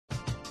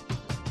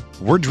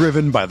We're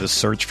driven by the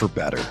search for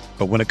better.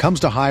 But when it comes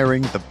to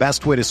hiring, the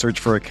best way to search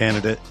for a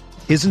candidate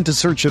isn't to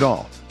search at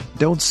all.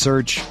 Don't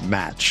search,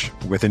 match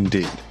with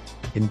Indeed.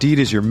 Indeed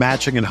is your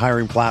matching and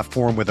hiring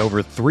platform with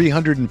over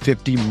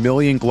 350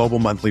 million global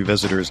monthly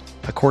visitors,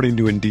 according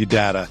to Indeed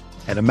data,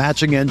 and a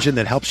matching engine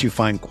that helps you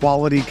find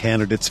quality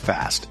candidates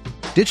fast.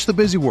 Ditch the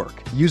busy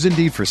work. Use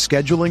Indeed for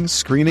scheduling,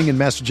 screening, and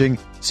messaging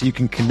so you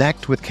can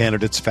connect with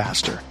candidates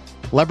faster.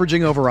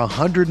 Leveraging over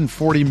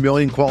 140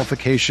 million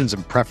qualifications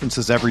and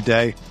preferences every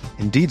day,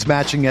 Indeed's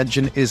matching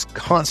engine is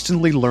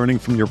constantly learning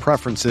from your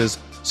preferences,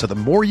 so the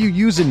more you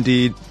use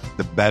Indeed,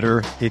 the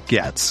better it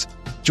gets.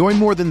 Join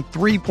more than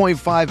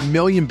 3.5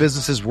 million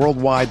businesses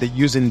worldwide that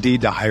use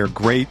Indeed to hire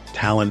great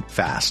talent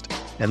fast.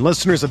 And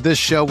listeners of this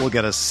show will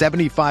get a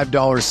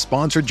 $75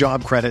 sponsored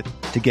job credit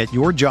to get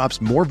your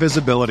jobs more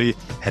visibility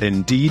at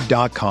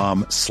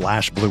Indeed.com/Blue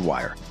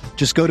Wire.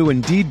 Just go to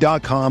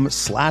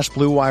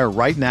Indeed.com/Blue Wire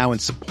right now and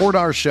support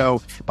our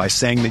show by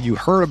saying that you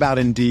heard about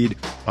Indeed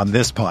on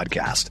this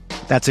podcast.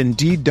 That's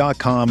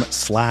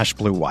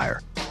Indeed.com/Blue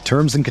Wire.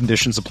 Terms and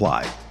conditions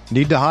apply.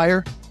 Need to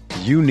hire?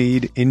 You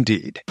need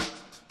Indeed.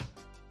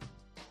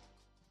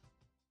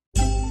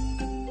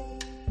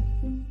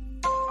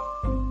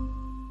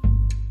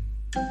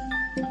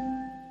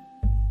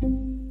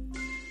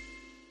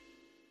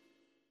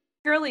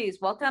 Girlies,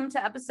 welcome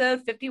to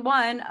episode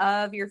 51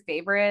 of your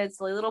favorite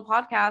silly little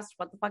podcast,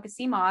 What the Fuck is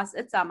CMOS?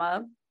 It's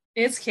Emma.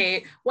 It's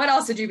Kate. What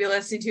else would you be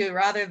listening to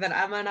rather than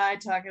Emma and I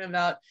talking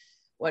about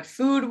what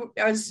food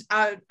is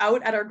out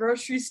at our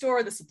grocery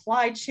store, the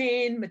supply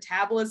chain?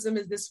 Metabolism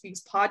is this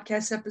week's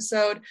podcast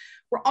episode.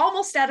 We're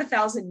almost at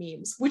 1,000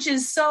 memes, which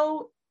is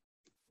so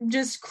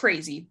just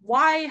crazy.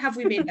 Why have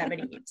we made that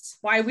many memes?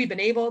 Why have we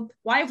been able?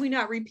 Why have we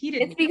not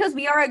repeated? It's because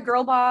we are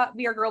girl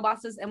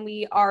bosses and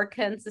we are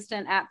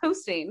consistent at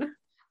posting.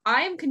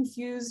 I am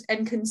confused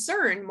and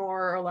concerned,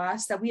 more or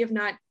less, that we have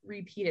not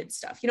repeated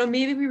stuff. You know,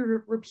 maybe we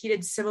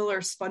repeated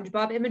similar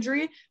SpongeBob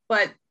imagery,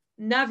 but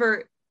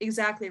never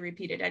exactly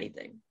repeated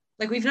anything.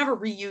 Like, we've never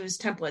reused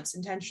templates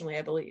intentionally,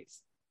 I believe.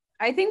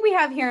 I think we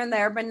have here and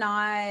there, but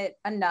not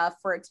enough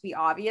for it to be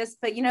obvious.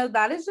 But, you know,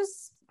 that is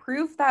just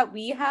proof that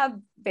we have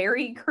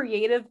very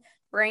creative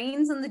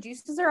brains and the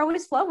juices are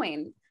always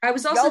flowing. I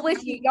was also y'all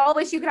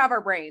wish you could have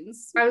our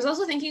brains. I was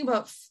also thinking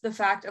about the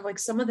fact of like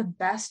some of the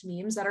best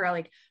memes that are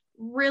like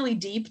really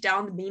deep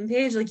down the meme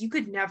page, like you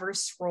could never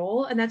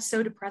scroll, and that's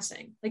so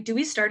depressing. Like, do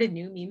we start a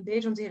new meme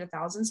page once we hit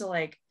 1,000? So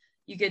like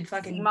you could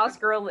fucking CMOS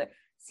Girlies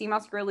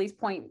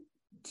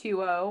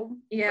 0.20.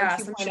 Yeah,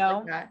 something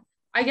like that.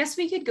 I guess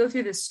we could go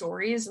through the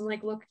stories and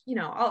like look, you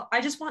know, I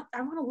want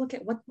to look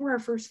at what were our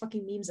first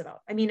fucking memes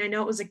about. I mean, I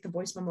know it was like the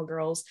Voice Memo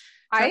Girls.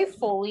 I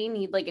fully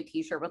need like a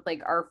t-shirt with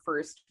like our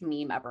first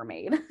meme ever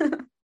made.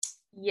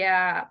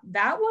 Yeah,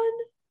 that one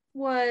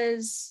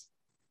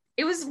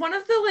it was one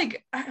of the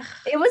like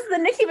it was the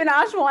Nicki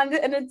Minaj one,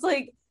 and it's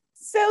like,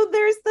 so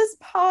there's this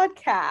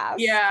podcast.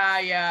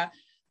 Yeah.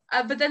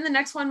 But then the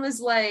next one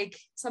was like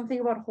something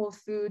about Whole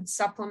Foods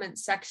supplement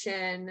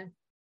section.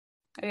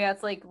 Yeah,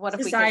 it's like,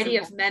 what Society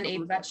if men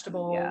ate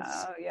vegetables.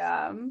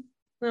 Yeah.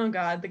 Oh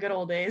God, the good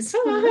old days. The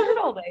good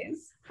old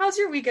days. How's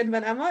your weekend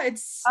been, Emma?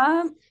 It's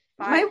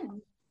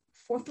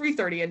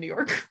 3:30 in New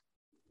York.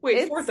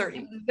 Wait,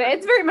 4:30.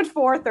 It's very much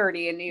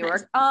 4:30 in New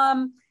York.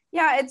 Nice.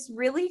 Yeah, it's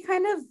really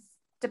kind of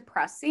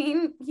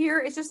depressing here.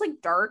 It's just like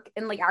dark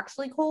and like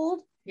actually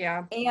cold.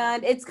 Yeah.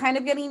 And it's kind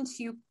of getting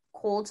too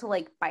cold to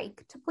like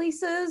bike to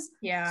places.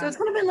 Yeah. So it's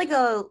kind of been like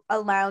a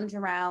lounge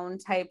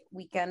around type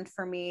weekend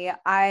for me.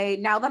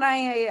 Now that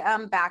I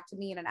am back to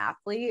being an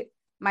athlete,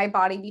 my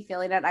body be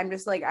feeling it. I'm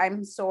just like,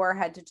 I'm sore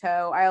head to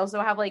toe. I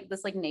also have like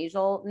this like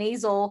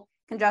nasal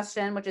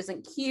congestion, which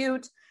isn't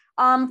cute.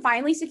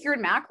 Finally secured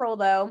mackerel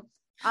though.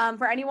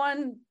 For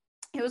anyone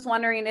who was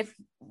wondering, if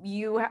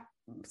you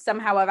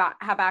somehow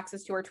have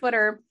access to our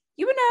Twitter,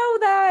 you would know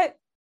that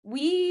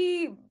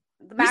we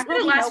said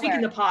it last week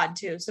in the pod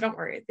too, so don't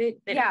worry.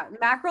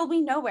 Mackerel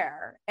be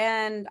nowhere,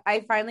 and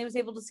I finally was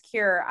able to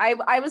secure.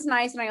 I was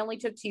nice, and I only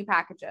took 2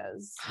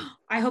 packages.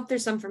 I hope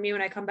there's some for me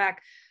when I come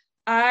back.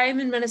 I'm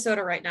in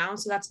Minnesota right now,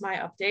 so that's my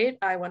update.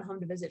 I went home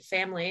to visit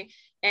family,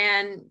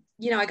 and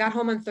you know, I got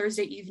home on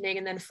Thursday evening,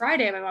 and then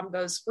Friday my mom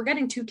goes, "We're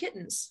getting 2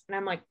 kittens," and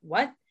I'm like,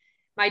 "What?"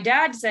 My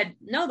dad said,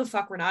 "No, the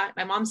fuck we're not."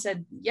 My mom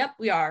said, "Yep,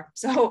 we are."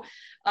 So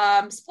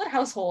split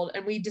household,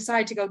 and we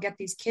decided to go get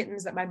these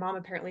kittens that my mom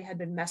apparently had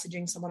been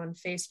messaging someone on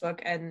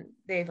Facebook, and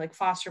they've like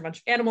foster a bunch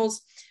of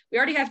animals. We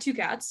already have 2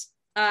 cats.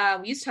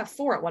 We used to have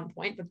 4 at one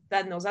point, but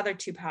then those other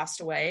 2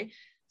 passed away.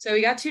 So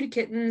we got 2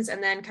 kittens,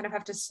 and then kind of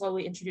have to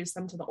slowly introduce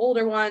them to the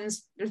older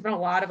ones. There's been a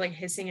lot of like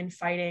hissing and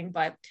fighting,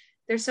 but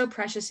they're so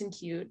precious and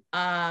cute.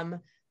 Then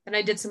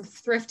I did some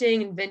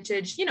thrifting and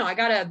vintage. You know, I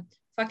gotta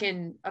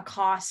fucking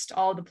accost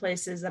all the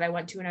places that I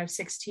went to when I was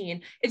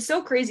 16. It's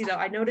so crazy though.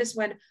 I noticed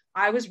when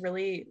I was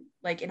really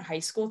like in high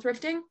school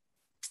thrifting,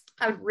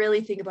 I would really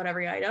think about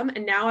every item.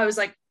 And now I was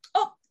like,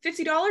 oh,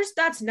 $50,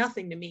 that's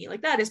nothing to me.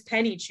 Like that is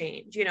penny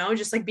change, you know,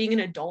 just like being an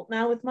adult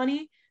now with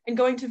money and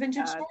going to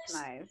vintage stores.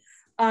 Nice.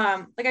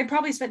 Like I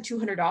probably spent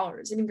 $200.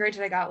 I mean,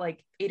 granted, I got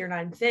like 8 or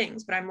 9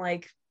 things, but I'm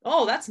like,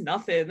 oh, that's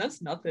nothing.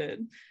 That's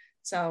nothing.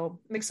 So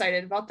I'm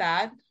excited about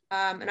that.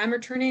 And I'm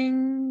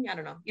returning, I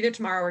don't know, either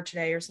tomorrow or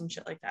today or some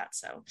shit like that.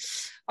 So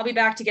I'll be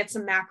back to get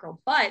some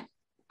mackerel. But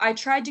I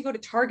tried to go to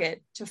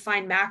Target to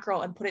find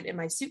mackerel and put it in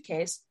my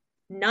suitcase.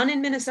 None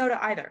in Minnesota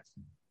either.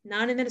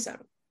 None in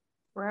Minnesota.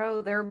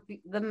 Bro,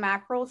 the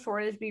mackerel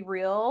shortage be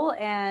real,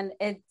 and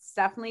it's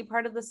definitely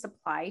part of the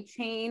supply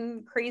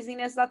chain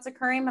craziness that's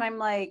occurring. But I'm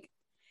like,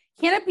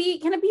 can it be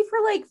for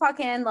like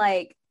fucking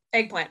like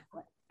eggplant?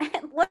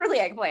 Literally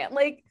eggplant.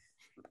 Like,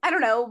 I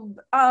don't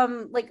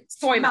know, like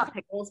soy milk, not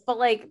pickles, but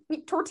like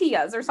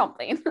tortillas or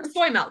something.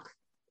 Soy milk.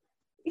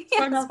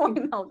 Yeah, soy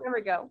milk. There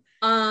we go.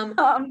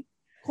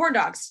 Corn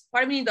dogs.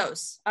 Why do we need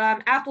those?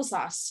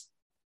 Applesauce,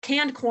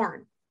 canned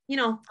corn. You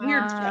know,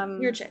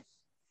 weird shit.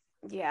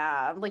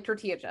 Yeah, like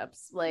tortilla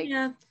chips. Like,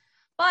 yeah.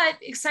 But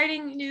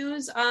exciting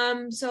news.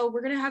 So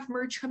we're gonna have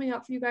merch coming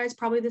out for you guys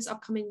probably this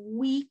upcoming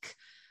week.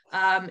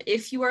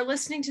 If you are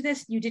listening to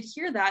this, you did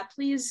hear that,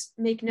 please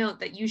make note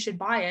that you should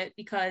buy it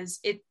because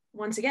it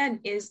once again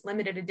is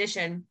limited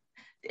edition.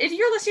 If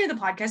you're listening to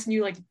the podcast and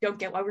you like don't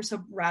get why we're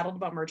so rattled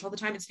about merch all the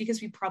time, it's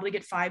because we probably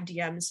get 5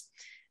 DMs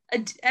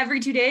every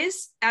 2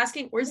 days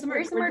asking where's the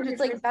merch. It's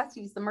like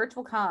besties, the merch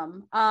will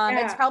come.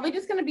 It's probably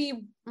just going to be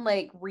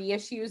like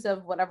reissues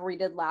of whatever we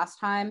did last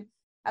time.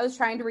 I was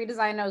trying to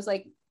redesign, I was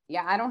like,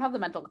 yeah, I don't have the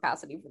mental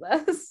capacity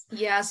for this.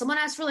 Yeah, someone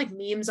asked for like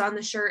memes on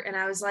the shirt and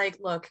I was like,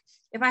 look,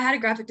 if I had a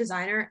graphic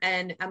designer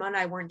and Emma and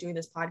I weren't doing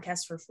this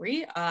podcast for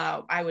free,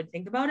 I would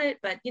think about it,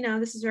 but you know,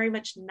 this is very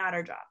much not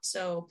our job.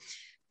 So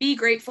be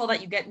grateful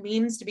that you get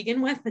memes to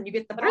begin with and you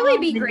get the literally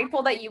be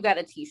grateful that you got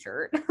a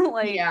t-shirt.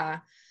 Like, yeah,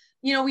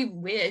 you know, we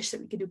wish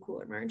that we could do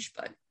cooler merch,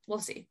 but we'll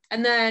see.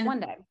 And then one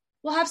day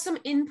we'll have some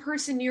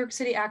in-person New York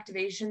City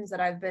activations that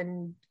I've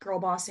been girl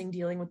bossing,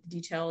 dealing with the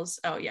details.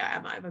 Oh yeah,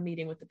 Emma, I have a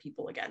meeting with the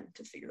people again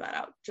to figure that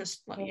out.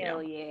 Just let me know.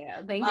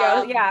 Yeah, thank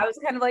you. Yeah, I was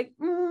kind of like,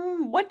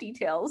 what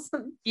details?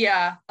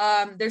 Yeah,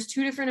 there's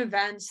 2 different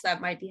events that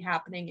might be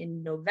happening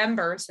in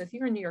November. So if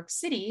you're in New York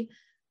City,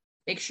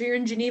 make sure you're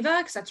in Geneva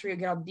because that's where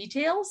you'll get all the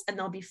details, and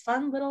there'll be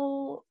fun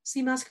little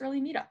CMOS girly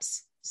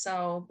meetups.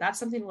 So that's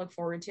something to look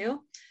forward to.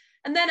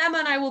 And then Emma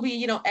and I will be,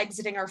 you know,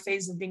 exiting our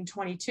phase of being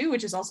 22,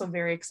 which is also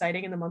very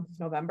exciting in the month of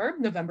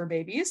November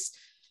babies.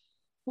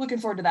 Looking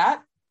forward to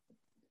that.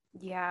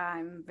 Yeah,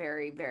 I'm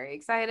very, very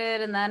excited.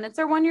 And then it's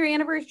our 1-year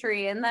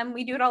anniversary and then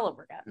we do it all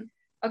over again.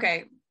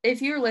 Okay.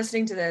 If you're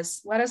listening to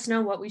this, let us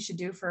know what we should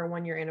do for a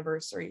 1-year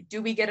anniversary.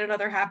 Do we get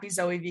another Happy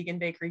Zoe vegan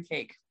bakery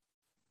cake?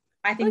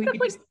 I think we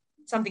could do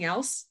something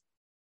else.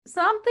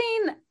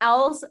 Something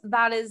else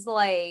that is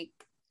like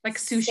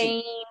sushi.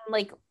 Same,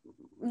 like,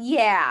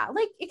 yeah,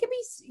 like it could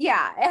be,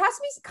 yeah, it has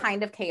to be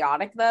kind of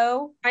chaotic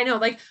though. I know,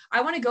 like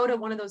I want to go to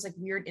one of those like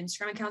weird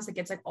Instagram accounts that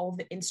gets like all of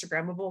the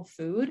Instagrammable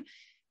food,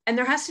 and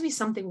there has to be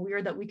something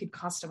weird that we could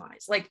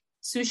customize, like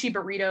sushi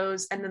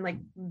burritos and then like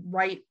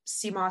write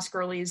CMOS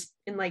girlies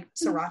in like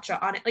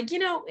sriracha on it, like, you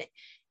know,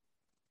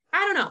 I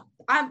don't know,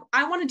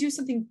 I want to do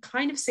something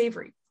kind of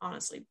savory,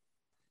 honestly.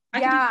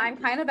 I'm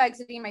kind of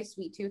exiting my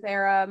sweet tooth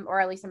era,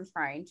 or at least I'm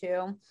trying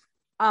to.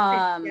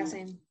 Yeah,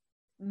 same.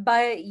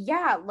 But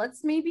yeah,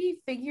 let's maybe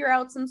figure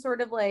out some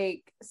sort of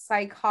like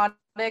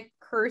psychotic,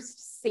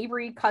 cursed,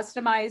 savory,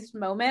 customized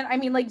moment. I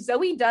mean, like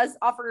Zoe does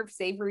offer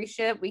savory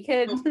shit. We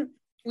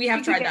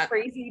have tried that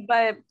crazy,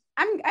 but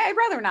I'd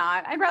rather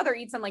not. I'd rather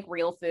eat some like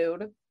real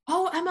food.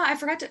 Oh, Emma, I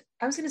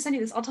was going to send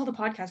you this. I'll tell the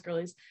podcast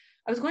girlies.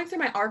 I was going through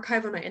my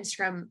archive on my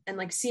Instagram and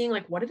like seeing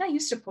like, what did I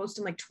used to post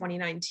in like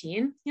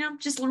 2019? You know,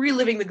 just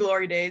reliving the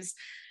glory days.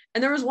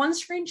 And there was one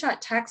screenshot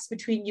text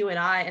between you and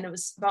I, and it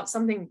was about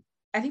something,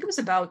 I think it was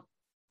about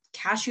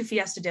cashew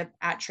fiesta dip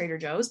at Trader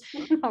Joe's.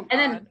 And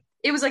then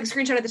it was like a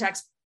screenshot of the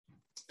text.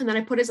 And then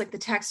I put as like the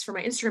text for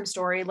my Instagram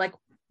story, like,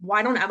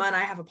 why don't Emma and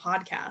I have a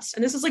podcast?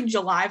 And this was like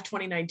July of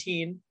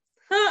 2019.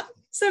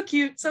 So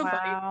cute. So funny.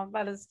 Wow,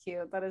 that is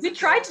cute. We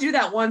tried to do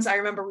that once. I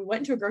remember we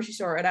went into a grocery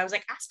store and I was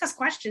like, ask us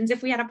questions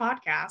if we had a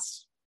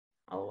podcast.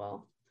 Oh,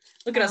 well,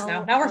 look at us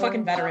now. Now we're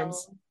fucking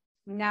veterans.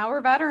 Now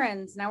we're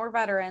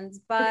veterans.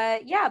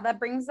 But yeah, that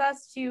brings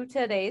us to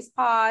today's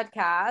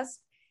podcast.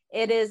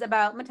 It is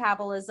about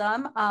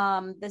metabolism.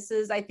 This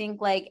is, I think,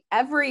 like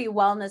every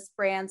wellness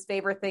brand's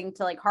favorite thing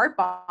to like harp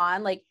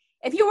on. Like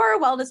if you are a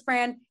wellness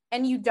brand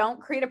and you don't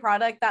create a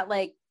product that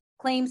like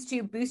claims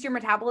to boost your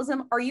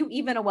metabolism, are you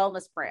even a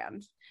wellness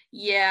brand?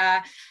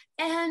 Yeah.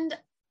 And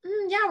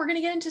yeah, we're going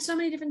to get into so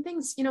many different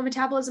things. You know,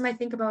 metabolism, I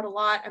think about a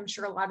lot. I'm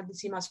sure a lot of the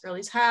CMOS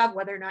girlies have,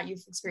 whether or not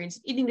you've experienced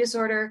an eating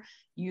disorder,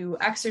 you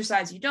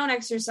exercise, you don't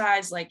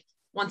exercise. Like,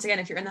 once again,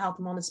 if you're in the health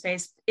and wellness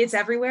space, it's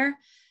everywhere.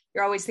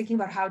 You're always thinking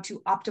about how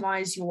to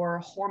optimize your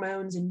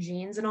hormones and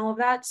genes and all of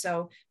that.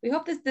 So we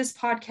hope that this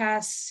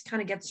podcast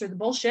kind of gets through the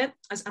bullshit,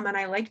 as Emma and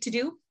I like to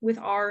do with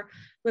our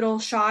little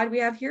shod we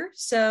have here.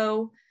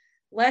 So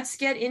let's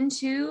get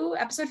into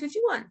episode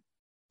 51.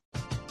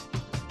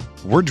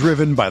 We're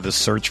driven by the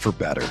search for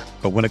better.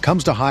 But when it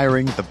comes to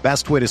hiring, the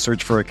best way to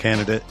search for a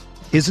candidate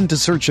isn't to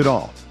search at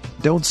all.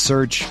 Don't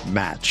search,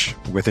 match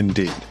with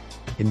Indeed.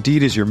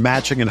 Indeed is your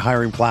matching and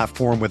hiring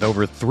platform with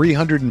over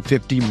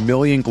 350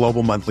 million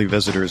global monthly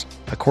visitors,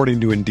 according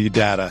to Indeed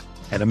data,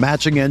 and a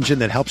matching engine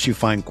that helps you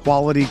find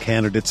quality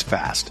candidates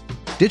fast.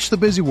 Ditch the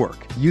busy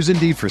work. Use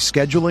Indeed for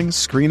scheduling,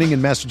 screening,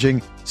 and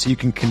messaging so you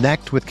can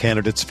connect with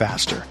candidates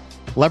faster.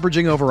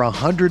 Leveraging over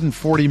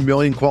 140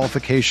 million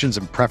qualifications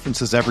and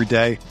preferences every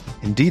day,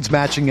 Indeed's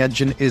matching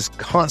engine is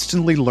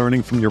constantly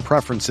learning from your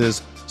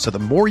preferences, so the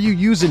more you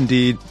use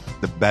Indeed,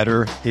 the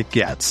better it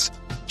gets.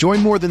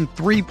 Join more than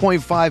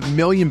 3.5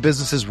 million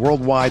businesses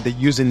worldwide that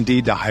use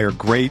Indeed to hire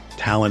great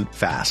talent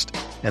fast.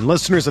 And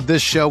listeners of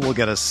this show will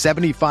get a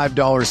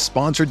 $75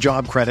 sponsored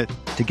job credit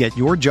to get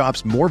your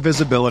jobs more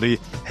visibility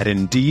at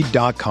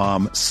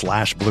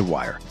Indeed.com/Blue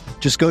Wire.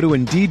 Just go to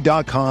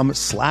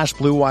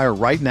Indeed.com/Blue Wire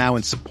right now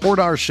and support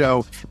our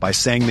show by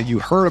saying that you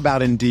heard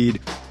about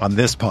Indeed on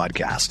this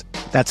podcast.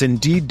 That's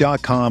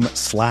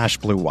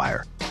Indeed.com/Blue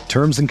Wire.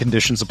 Terms and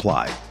conditions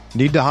apply.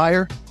 Need to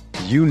hire?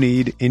 You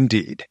need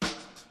Indeed.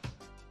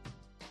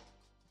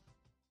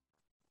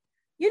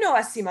 You know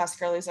us CMOS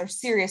girlies are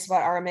serious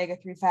about our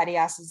omega-3 fatty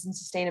acids and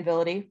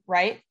sustainability,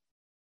 right?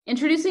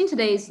 Introducing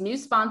today's new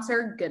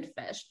sponsor,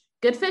 Goodfish.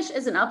 Goodfish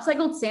is an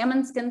upcycled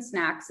salmon skin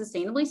snack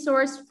sustainably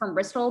sourced from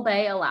Bristol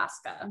Bay,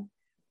 Alaska.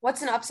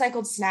 What's an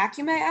upcycled snack,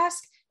 you may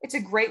ask? It's a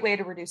great way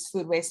to reduce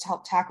food waste to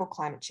help tackle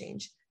climate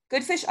change.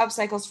 Goodfish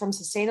upcycles from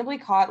sustainably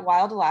caught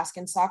wild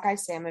Alaskan sockeye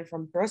salmon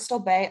from Bristol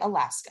Bay,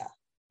 Alaska.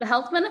 The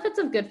health benefits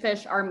of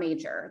Goodfish are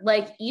major.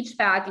 Like, each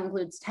bag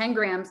includes 10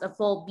 grams of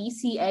full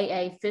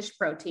BCAA fish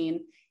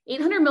protein,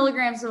 800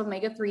 milligrams of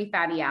omega-3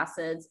 fatty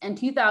acids, and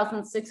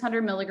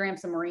 2,600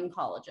 milligrams of marine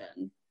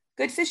collagen.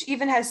 Goodfish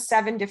even has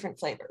 7 different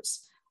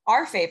flavors.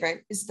 Our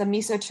favorite is the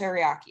miso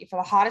teriyaki for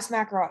the hottest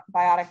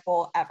macrobiotic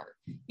bowl ever.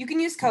 You can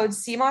use code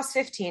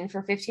CMOS15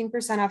 for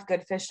 15% off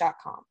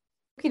goodfish.com.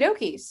 Okie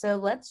dokie. So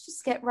let's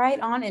just get right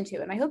on into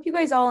it. And I hope you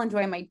guys all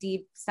enjoy my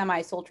deep,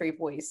 semi-sultry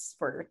voice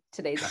for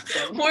today's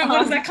episode.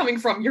 What is that coming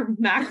from? Your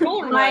mackerel?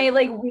 Or my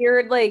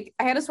weird, I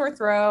had a sore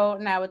throat.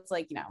 Now it's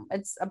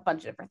it's a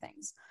bunch of different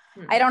things.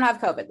 I don't have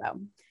COVID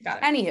though.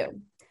 Got it. Anywho,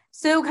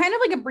 so kind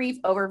of a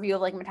brief overview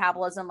of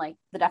metabolism,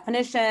 the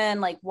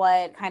definition,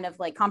 what kind of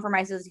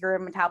compromises your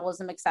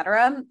metabolism,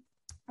 etc.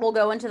 We'll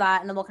go into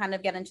that, and then we'll kind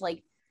of get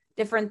into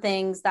different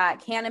things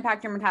that can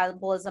impact your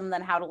metabolism,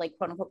 then how to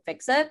quote unquote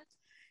fix it.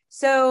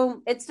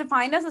 So it's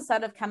defined as a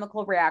set of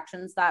chemical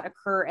reactions that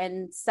occur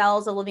in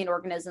cells of living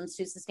organisms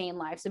to sustain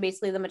life. So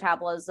basically the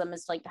metabolism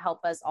is to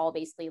help us all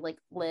basically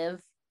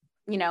live,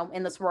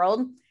 in this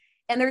world.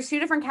 And there's 2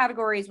 different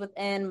categories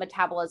within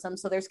metabolism.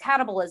 So there's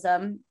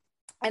catabolism,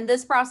 and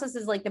this process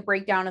is the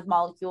breakdown of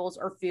molecules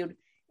or food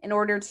in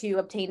order to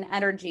obtain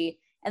energy.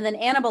 And then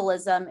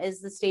anabolism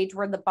is the stage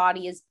where the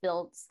body is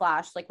built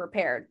 /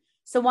 repaired.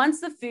 So once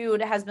the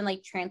food has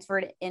been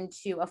transferred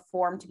into a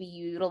form to be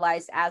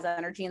utilized as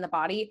energy in the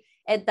body,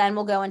 it then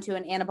will go into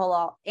an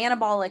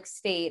anabolic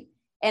state.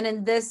 And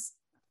in this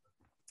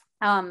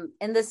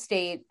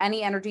state,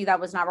 any energy that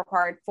was not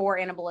required for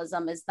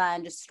anabolism is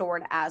then just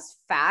stored as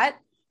fat.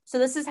 So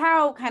this is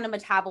how kind of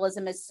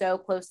metabolism is so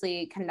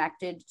closely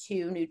connected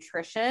to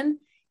nutrition,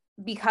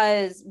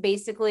 because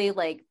basically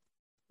the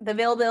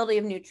availability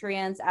of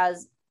nutrients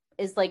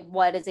is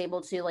what is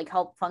able to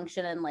help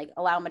function and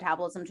allow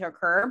metabolism to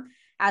occur,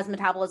 as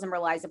metabolism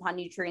relies upon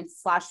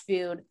nutrients /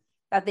 food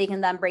that they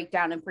can then break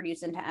down and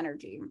produce into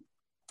energy.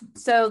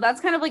 So that's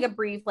kind of a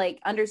brief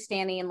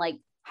understanding,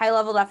 high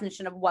level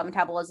definition of what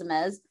metabolism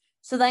is.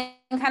 So then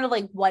kind of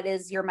what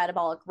is your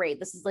metabolic rate?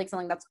 This is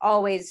something that's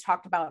always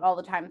talked about all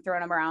the time,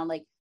 throwing them around,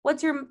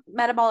 what's your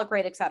metabolic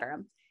rate,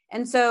 etc.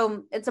 And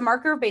so it's a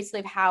marker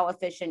basically of how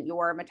efficient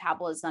your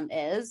metabolism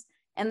is.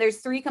 And there's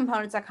 3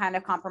 components that kind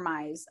of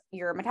compromise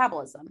your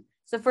metabolism.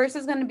 So first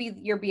is going to be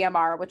your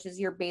BMR, which is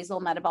your basal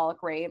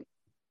metabolic rate.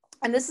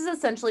 And this is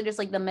essentially just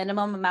the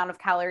minimum amount of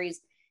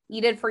calories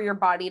needed for your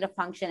body to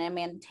function and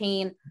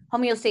maintain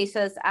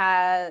homeostasis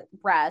at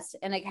rest,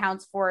 and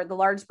accounts for the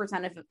large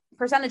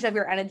percentage of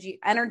your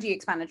energy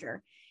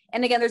expenditure.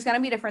 And again, there's going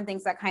to be different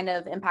things that kind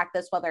of impact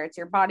this, whether it's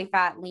your body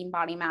fat, lean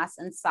body mass,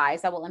 and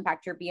size that will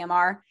impact your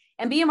BMR.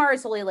 And BMR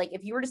is solely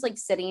if you were just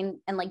sitting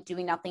and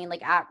doing nothing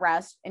at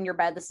rest in your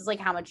bed, this is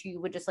how much you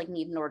would just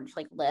need in order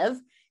to live.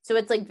 So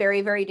it's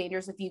very, very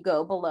dangerous if you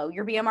go below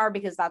your BMR,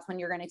 because that's when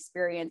you're going to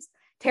experience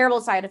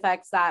terrible side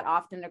effects that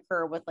often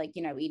occur with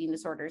eating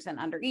disorders and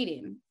under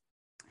eating.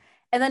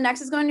 And then next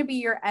is going to be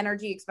your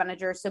energy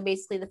expenditure. So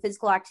basically the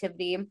physical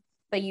activity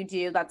that you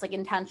do that's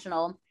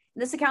intentional.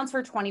 This accounts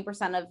for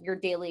 20% of your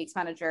daily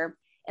expenditure.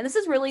 And this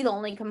is really the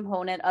only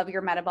component of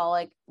your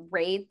metabolic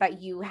rate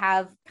that you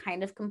have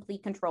kind of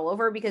complete control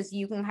over, because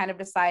you can kind of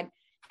decide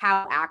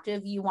how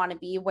active you want to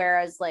be.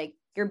 Whereas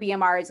your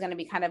BMR is going to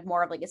be kind of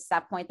more of a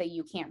set point that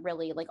you can't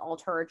really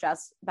alter or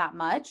adjust that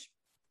much.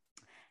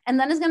 And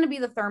then is going to be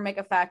the thermic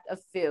effect of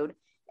food.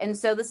 And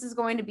so this is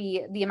going to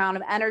be the amount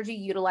of energy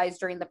utilized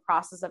during the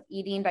process of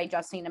eating,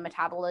 digesting, and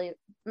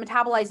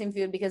metabolizing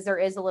food, because there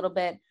is a little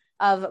bit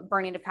of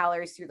burning of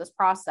calories through this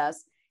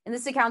process. And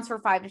this accounts for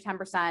 5 to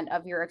 10%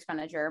 of your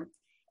expenditure.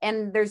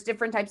 And there's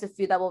different types of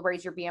food that will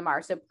raise your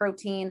BMR. So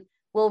protein,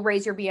 will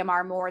raise your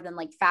BMR more than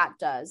like fat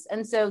does.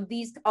 And so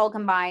these all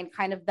combined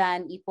kind of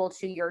then equal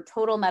to your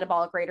total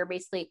metabolic rate, or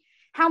basically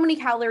how many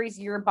calories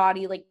your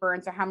body like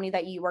burns or how many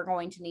that you are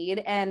going to need.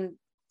 And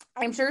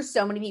I'm sure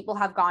so many people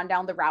have gone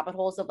down the rabbit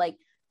holes of like,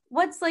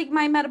 what's like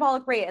my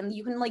metabolic rate? And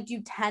you can like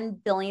do 10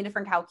 billion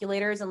different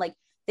calculators and like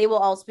they will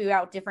all spew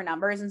out different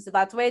numbers. And so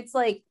that's why it's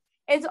like,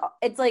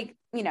 it's like,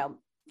 you know,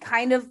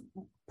 kind of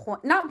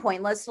not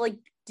pointless to like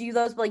do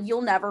those, but like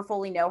you'll never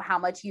fully know how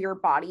much your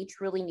body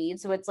truly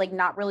needs. So it's like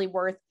not really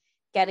worth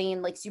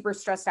getting like super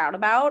stressed out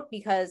about,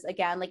 because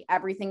again, like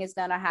everything is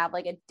gonna have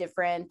like a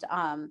different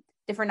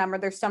number.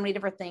 There's so many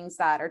different things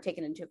that are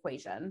taken into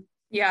equation.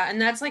 Yeah,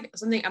 and that's like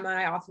something Emma and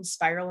I often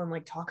spiral and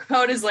like talk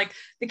about is like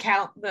the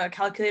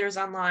calculators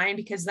online,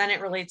 because then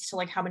it relates to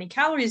like how many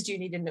calories do you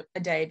need in a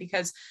day,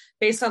 because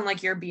based on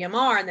like your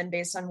BMR and then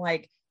based on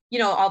like, you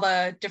know, all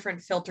the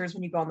different filters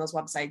when you go on those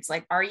websites,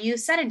 like, are you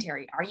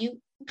sedentary? Are you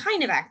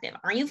kind of active?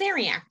 Are you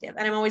very active?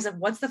 And I'm always like,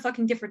 what's the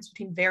fucking difference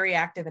between very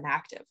active and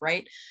active,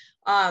 right?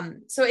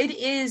 So it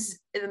is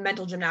the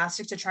mental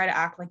gymnastics to try to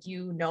act like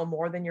you know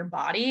more than your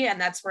body. And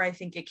that's where I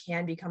think it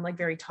can become like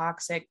very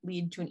toxic,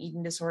 lead to an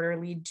eating disorder,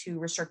 lead to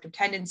restrictive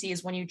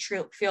tendencies when you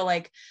feel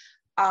like,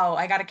 oh,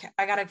 I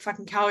got a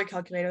fucking calorie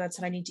calculator that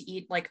said I need to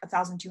eat like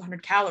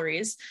 1,200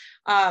 calories.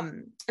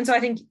 And so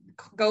I think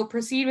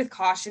proceed with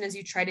caution as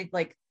you try to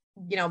like,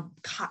 you know,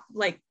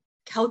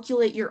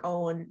 calculate your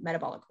own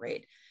metabolic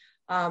rate.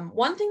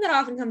 One thing that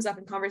often comes up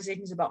in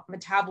conversations about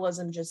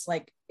metabolism, just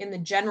like in the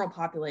general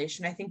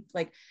population, I think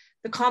like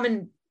the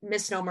common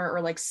misnomer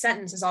or like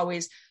sentence is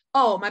always,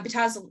 oh, my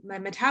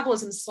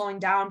metabolism is slowing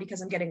down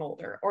because I'm getting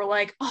older, or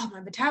like, oh,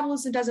 my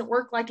metabolism doesn't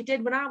work like it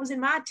did when I was in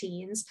my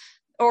teens,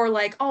 or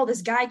like, oh,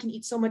 this guy can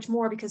eat so much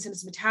more because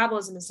his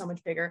metabolism is so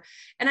much bigger.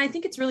 And I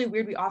think it's really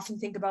weird. We often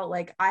think about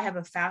like, I have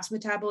a fast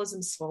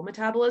metabolism, slow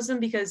metabolism,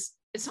 because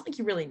it's not like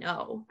you really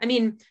know. I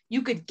mean,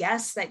 you could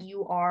guess that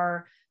you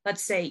are,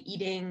 let's say,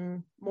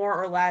 eating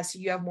more or less,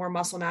 you have more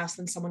muscle mass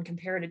than someone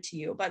compared it to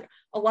you. But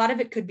a lot of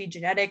it could be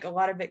genetic. A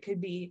lot of it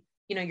could be,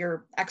 you know,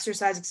 your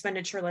exercise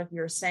expenditure, like we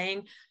were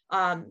saying.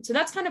 So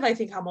that's kind of, I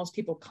think, how most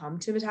people come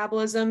to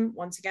metabolism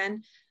once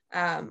again.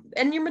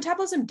 And your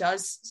metabolism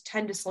does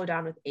tend to slow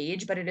down with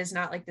age, but it is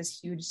not like this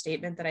huge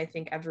statement that I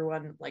think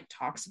everyone like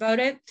talks about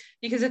it,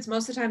 because it's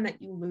most of the time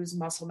that you lose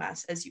muscle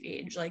mass as you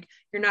age. Like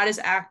you're not as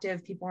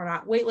active, people are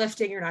not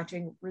weightlifting, you're not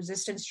doing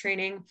resistance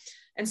training.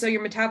 And so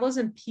your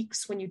metabolism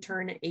peaks when you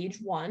turn age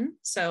 1.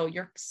 So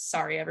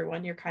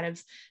everyone, you're kind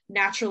of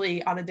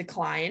naturally on a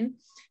decline.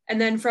 And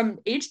then from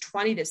age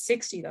 20 to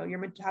 60, though, your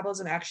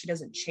metabolism actually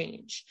doesn't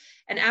change.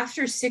 And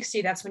after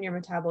 60, that's when your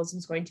metabolism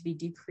is going to be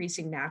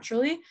decreasing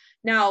naturally.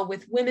 Now,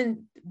 with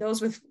women,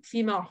 those with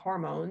female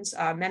hormones,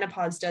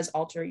 menopause does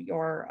alter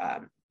your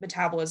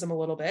metabolism a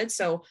little bit.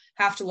 So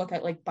have to look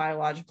at like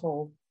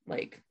biological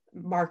like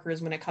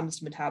markers when it comes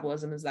to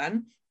metabolism is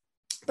then.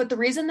 But the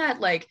reason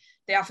that like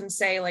they often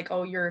say like,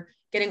 oh, you're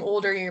getting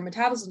older, your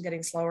metabolism is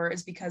getting slower,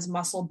 is because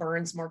muscle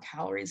burns more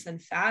calories than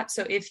fat.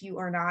 So if you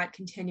are not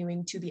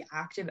continuing to be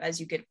active as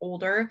you get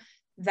older,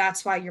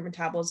 that's why your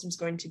metabolism is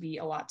going to be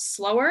a lot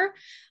slower.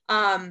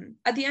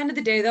 At the end of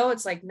the day, though,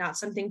 it's like not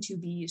something to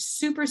be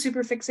super,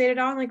 super fixated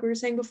on, like we were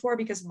saying before,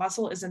 because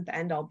muscle isn't the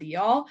end all be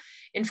all.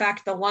 In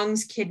fact, the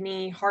lungs,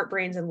 kidney, heart,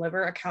 brains, and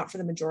liver account for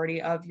the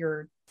majority of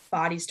your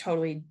body's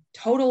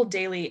total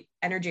daily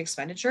energy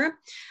expenditure,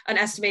 an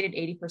estimated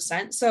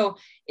 80%. So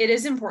it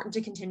is important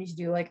to continue to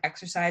do like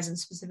exercise and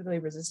specifically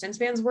resistance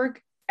bands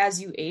work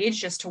as you age,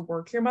 just to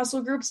work your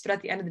muscle groups. But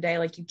at the end of the day,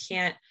 like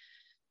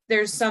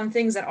there's some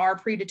things that are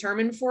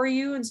predetermined for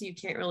you. And so you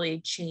can't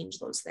really change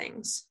those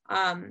things.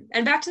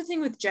 And back to the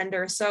thing with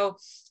gender. So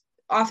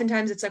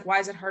oftentimes it's like, why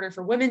is it harder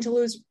for women to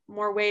lose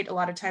more weight? A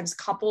lot of times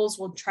couples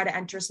will try to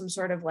enter some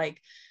sort of like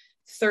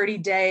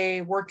 30-day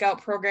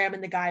workout program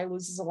and the guy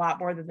loses a lot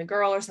more than the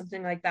girl or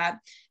something like that.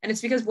 And it's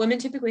because women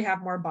typically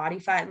have more body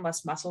fat and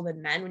less muscle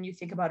than men. When you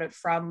think about it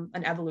from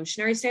an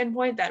evolutionary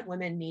standpoint, that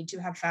women need to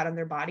have fat on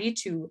their body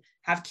to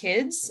have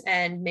kids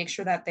and make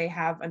sure that they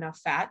have enough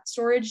fat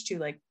storage to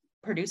like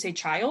produce a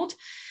child.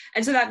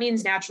 And so that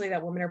means naturally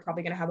that women are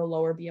probably going to have a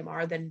lower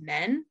BMR than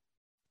men.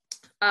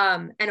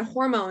 And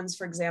hormones,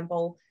 for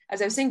example,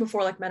 as I was saying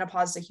before, like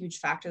menopause is a huge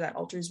factor that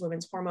alters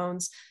women's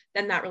hormones.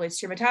 Then that relates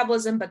to your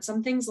metabolism. But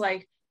some things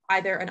like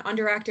either an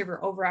underactive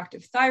or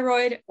overactive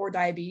thyroid or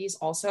diabetes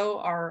also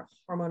are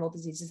hormonal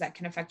diseases that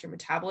can affect your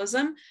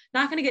metabolism.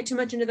 Not going to get too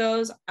much into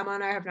those. Emma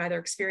and I have neither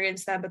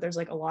experienced them, but there's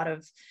like a lot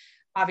of,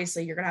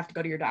 obviously you're going to have to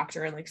go to your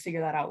doctor and like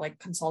figure that out, like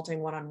consulting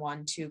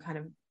one-on-one to kind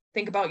of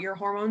think about your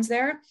hormones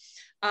there.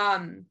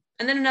 And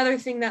then another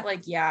thing that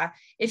like, yeah,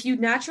 if you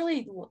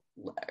naturally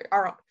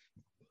are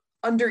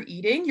under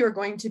eating, you're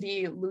going to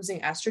be losing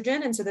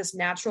estrogen. And so this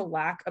natural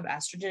lack of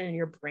estrogen in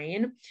your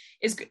brain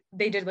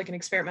they did like an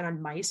experiment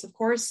on mice, of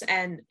course,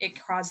 and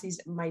it caused these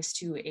mice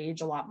to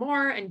age a lot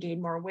more and gain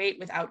more weight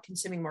without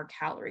consuming more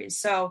calories.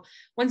 So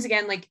once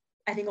again, like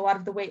I think a lot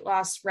of the weight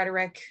loss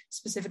rhetoric,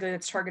 specifically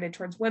that's targeted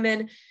towards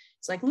women,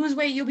 it's like, lose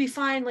weight, you'll be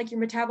fine. Like your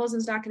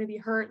metabolism's not going to be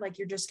hurt. Like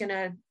you're just going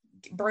to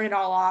burn it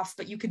all off,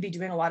 but you could be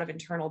doing a lot of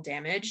internal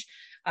damage,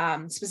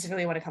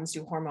 specifically when it comes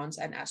to hormones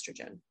and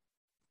estrogen.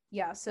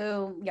 Yeah.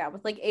 So yeah,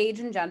 with like age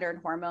and gender and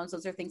hormones,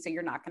 those are things that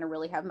you're not going to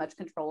really have much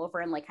control over,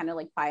 and like kind of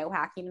like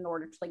biohacking in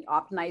order to like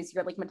optimize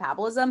your like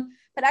metabolism.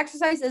 But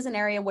exercise is an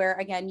area where,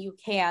 again, you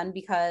can,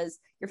 because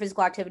your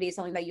physical activity is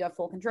something that you have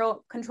full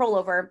control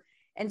over.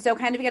 And so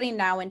kind of getting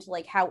now into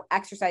like how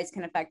exercise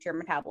can affect your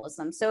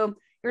metabolism. So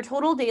your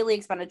total daily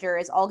expenditure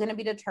is all going to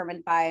be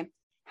determined by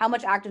how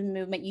much active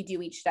movement you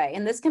do each day.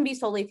 And this can be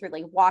solely through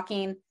like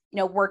walking,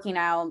 working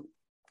out,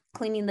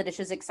 cleaning the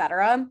dishes,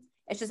 etc.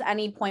 It's just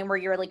any point where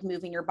you're like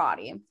moving your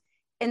body.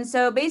 And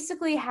so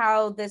basically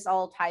how this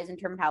all ties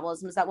into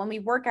metabolism is that when we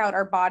work out,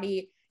 our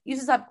body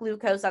uses up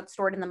glucose that's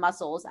stored in the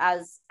muscles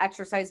as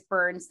exercise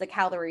burns the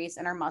calories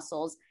in our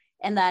muscles,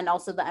 and then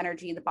also the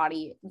energy the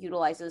body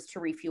utilizes to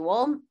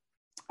refuel.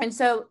 And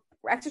so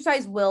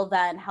exercise will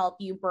then help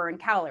you burn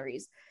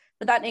calories,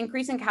 but that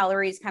increase in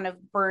calories kind of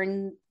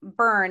burn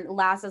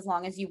lasts as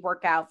long as you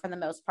work out for the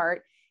most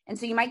part. And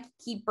so you might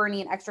keep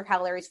burning extra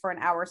calories for an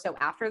hour or so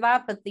after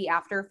that, but the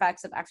after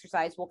effects of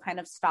exercise will kind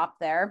of stop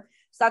there.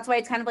 So that's why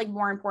it's kind of like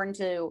more important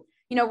to,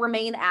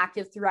 remain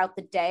active throughout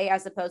the day,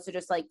 as opposed to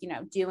just like,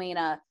 doing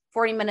a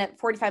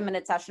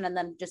 45-minute session and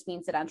then just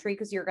being sedentary,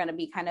 because you're going to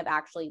be kind of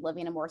actually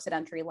living a more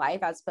sedentary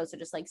life as opposed to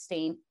just like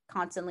staying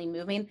constantly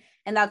moving.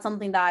 And that's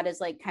something that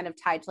is like kind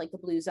of tied to like the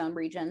blue zone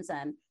regions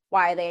and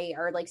why they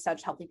are like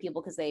such healthy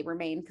people, because they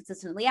remain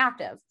consistently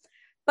active.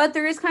 But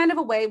there is kind of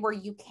a way where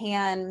you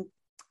can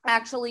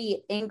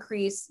actually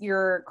increase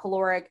your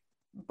caloric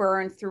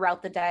burn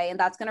throughout the day. And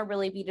that's going to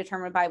really be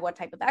determined by what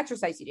type of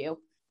exercise you do,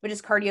 which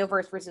is cardio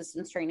versus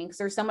resistance training. Because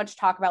there's so much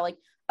talk about like,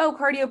 oh,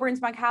 cardio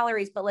burns my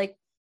calories, but like,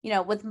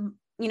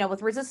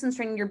 with resistance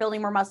training, you're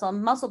building more muscle,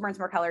 and muscle burns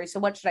more calories. So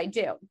what should I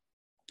do?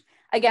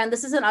 Again,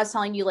 this isn't us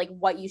telling you like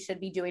what you should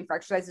be doing for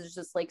exercise. It's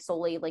just like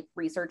solely like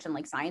research and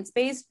like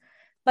science-based,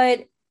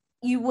 but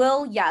you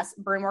will, yes,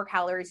 burn more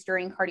calories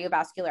during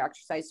cardiovascular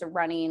exercise. So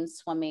running,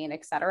 swimming,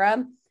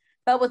 etc.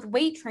 But with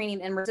weight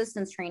training and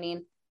resistance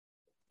training,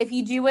 if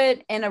you do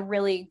it in a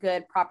really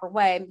good, proper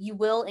way, you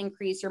will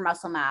increase your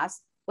muscle mass,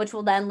 which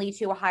will then lead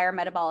to a higher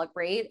metabolic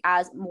rate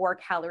as more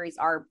calories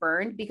are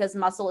burned, because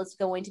muscle is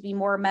going to be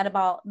more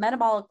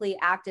metabolically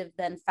active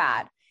than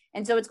fat.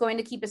 And so it's going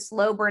to keep a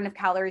slow burn of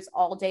calories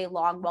all day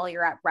long while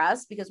you're at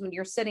rest, because when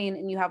you're sitting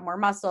and you have more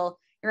muscle,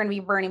 you're going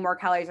to be burning more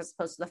calories as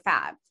opposed to the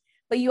fat.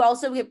 But you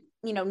also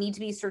need to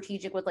be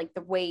strategic with like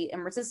the weight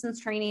and resistance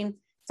training,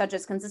 such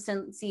as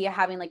consistency,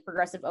 having like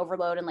progressive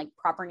overload and like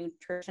proper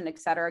nutrition, et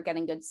cetera,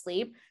 getting good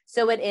sleep.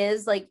 So it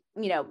is like,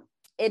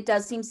 it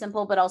does seem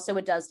simple, but also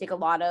it does take a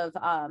lot of,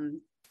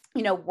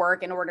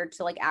 work in order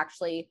to like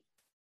actually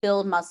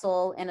build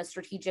muscle in a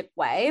strategic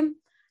way.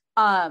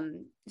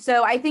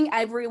 So I think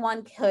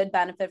everyone could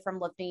benefit from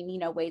lifting,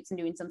 weights and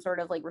doing some sort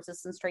of like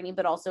resistance training,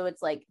 but also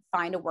it's like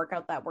find a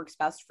workout that works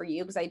best for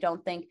you. Because I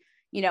don't think,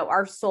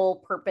 our sole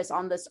purpose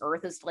on this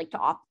earth is to like to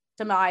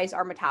optimize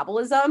our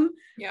metabolism.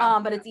 Yeah.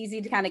 But it's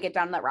easy to kind of get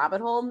down that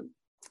rabbit hole.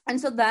 And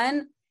so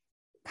then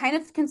kind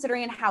of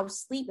considering how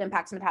sleep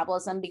impacts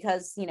metabolism,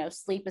 because,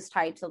 sleep is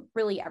tied to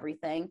really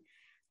everything.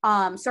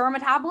 So our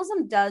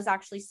metabolism does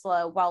actually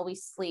slow while we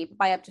sleep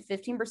by up to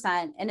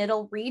 15%, and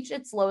it'll reach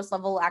its lowest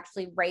level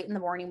actually right in the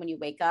morning when you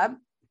wake up.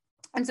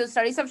 And so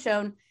studies have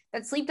shown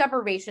that sleep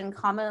deprivation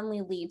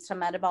commonly leads to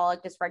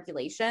metabolic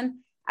dysregulation,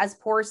 as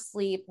poor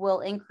sleep will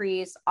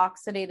increase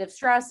oxidative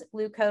stress,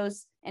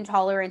 glucose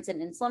intolerance,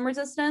 and insulin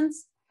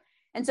resistance.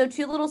 And so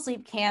too little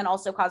sleep can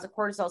also cause a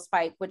cortisol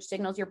spike, which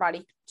signals your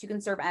body to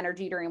conserve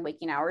energy during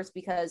waking hours,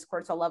 because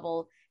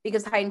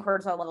heightened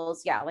cortisol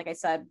levels, yeah, like I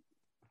said,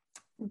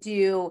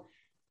 do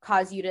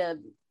cause you to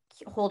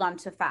hold on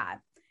to fat.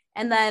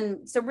 And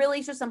then, so really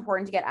it's just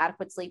important to get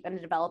adequate sleep and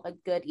to develop a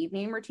good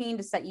evening routine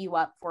to set you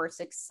up for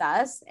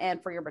success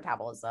and for your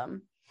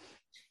metabolism.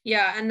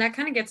 Yeah. And that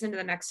kind of gets into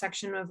the next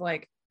section of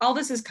like, all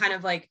this is kind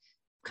of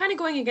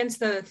going against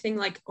the thing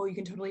like, oh, you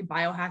can totally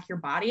biohack your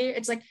body.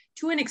 It's like,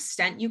 to an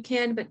extent you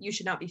can, but you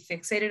should not be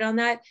fixated on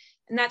that.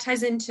 And that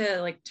ties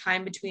into like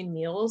time between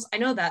meals. I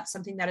know that's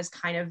something that has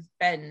kind of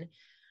been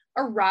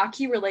a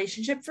rocky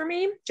relationship for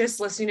me, just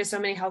listening to so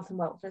many health and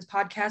wellness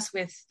podcasts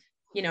with,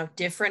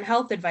 different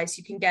health advice.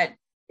 You can get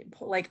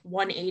like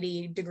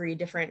 180-degree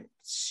different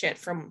shit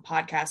from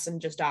podcasts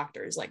and just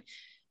doctors. Like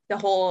the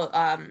whole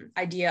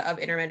idea of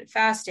intermittent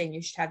fasting,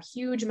 you should have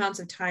huge amounts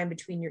of time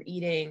between your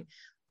eating,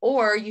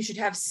 or you should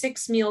have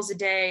 6 meals a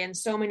day and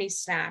so many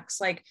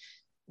snacks. Like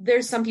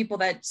there's some people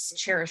that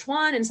cherish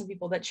one and some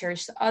people that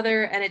cherish the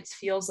other. And it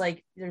feels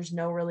like there's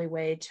no really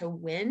way to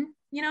win.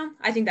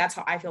 I think that's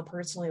how I feel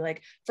personally.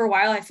 Like for a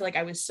while, I feel like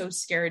I was so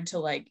scared to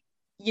like,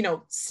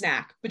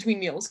 snack between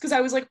meals. Cause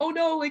I was like, oh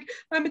no, like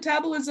my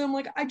metabolism,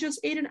 like I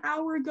just ate an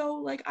hour ago.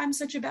 Like I'm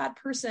such a bad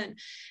person.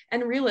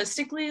 And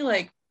realistically,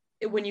 like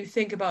when you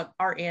think about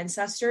our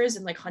ancestors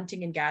and like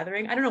hunting and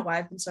gathering, I don't know why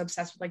I've been so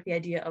obsessed with like the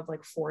idea of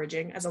like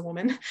foraging as a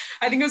woman.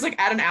 I think it was like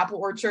at an apple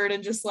orchard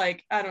and just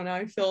like, I don't know,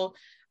 I feel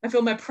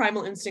my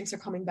primal instincts are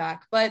coming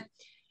back. But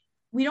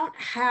we don't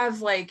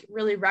have like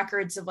really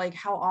records of like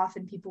how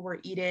often people were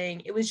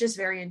eating. It was just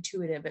very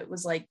intuitive. It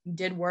was like you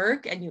did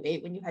work and you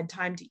ate when you had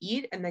time to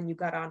eat, and then you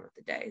got on with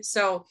the day.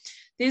 So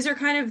these are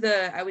kind of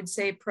the, I would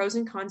say, pros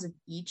and cons of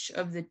each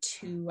of the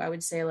two, I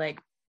would say,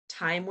 like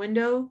time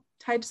window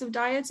types of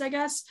diets, I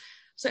guess.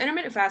 So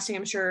intermittent fasting,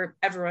 I'm sure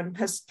everyone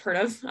has heard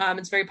of.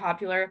 It's very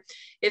popular.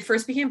 It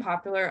first became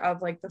popular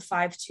of like the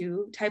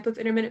 5-2 type of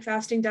intermittent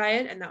fasting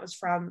diet, and that was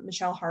from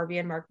Michelle Harvey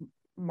and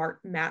Mark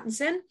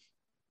Mattinson.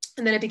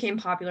 And then it became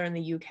popular in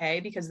the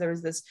UK because there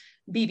was this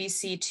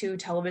BBC Two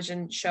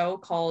television show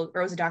called,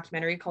 or it was a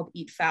documentary called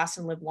Eat Fast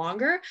and Live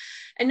Longer.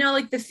 And now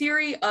like the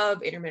theory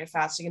of intermittent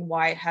fasting and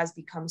why it has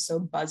become so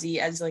buzzy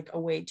as like a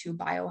way to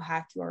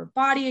biohack your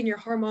body and your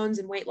hormones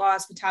and weight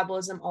loss,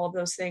 metabolism, all of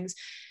those things,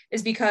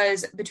 is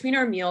because between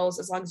our meals,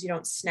 as long as you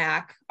don't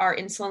snack, our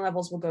insulin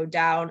levels will go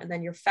down, and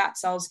then your fat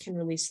cells can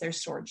release their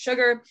stored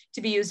sugar to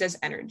be used as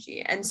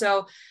energy. And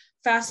so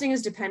fasting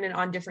is dependent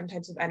on different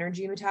types of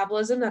energy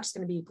metabolism. That's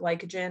going to be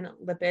glycogen,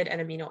 lipid, and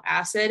amino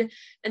acid.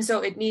 And so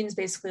it means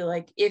basically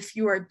like if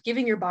you are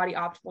giving your body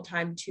optimal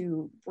time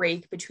to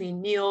break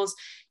between meals,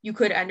 you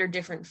could enter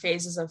different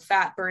phases of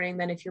fat burning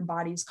than if your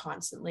body's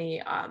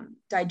constantly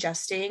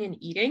digesting and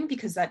eating,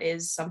 because that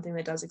is something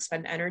that does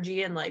expend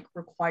energy and like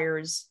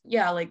requires,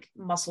 like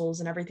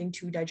muscles and everything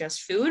to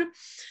digest food.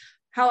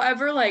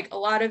 However, like a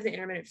lot of the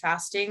intermittent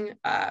fasting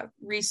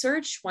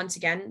research, once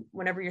again,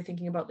 whenever you're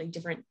thinking about like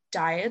different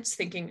diets,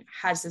 thinking,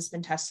 has this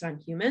been tested on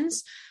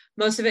humans?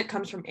 Most of it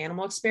comes from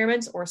animal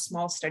experiments or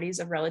small studies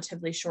of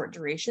relatively short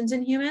durations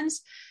in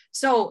humans.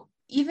 So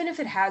even if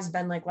it has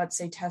been like, let's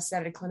say, tested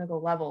at a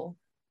clinical level,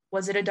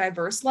 was it a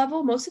diverse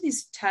level? Most of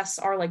these tests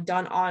are like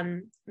done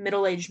on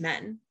middle-aged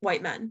men,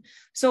 white men.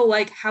 So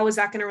like, how is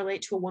that going to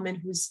relate to a woman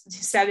who's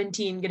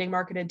 17 getting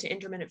marketed to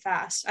intermittent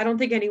fast? I don't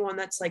think anyone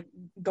that's like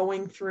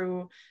going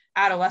through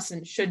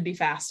adolescence should be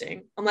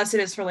fasting, unless it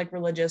is for like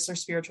religious or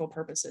spiritual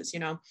purposes,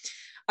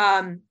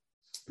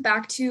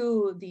 Back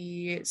to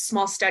the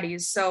small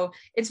studies. So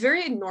it's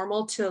very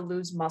normal to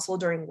lose muscle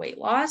during weight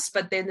loss,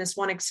 but then this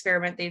one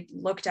experiment, they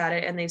looked at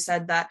it and they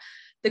said that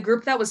the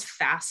group that was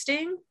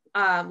fasting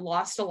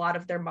lost a lot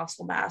of their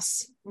muscle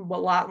mass, a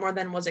lot more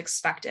than was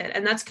expected.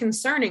 And that's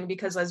concerning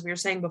because, as we were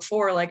saying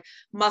before, like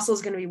muscle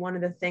is going to be one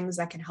of the things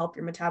that can help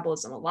your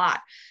metabolism a lot.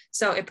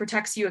 So it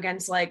protects you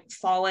against like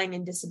falling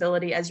and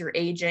disability as you're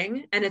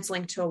aging, and it's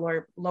linked to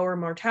a lower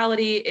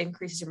mortality,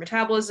 increases your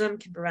metabolism,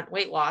 can prevent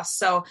weight loss.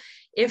 So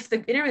if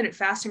the intermittent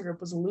fasting group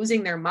was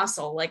losing their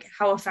muscle, like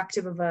how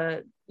effective of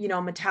a,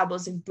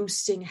 metabolism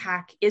boosting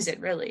hack is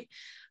it really?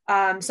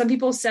 Some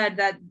people said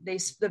that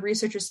the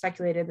researchers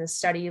speculated in this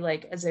study,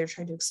 like as they were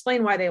trying to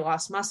explain why they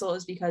lost muscle,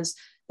 is because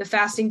the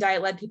fasting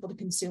diet led people to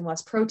consume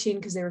less protein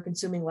because they were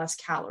consuming less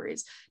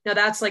calories. Now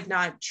that's like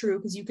not true,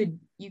 because you could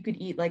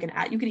eat like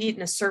you could eat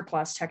in a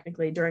surplus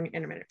technically during an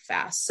intermittent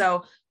fast.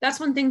 So that's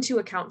one thing to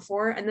account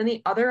for. And then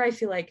the other, I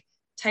feel like,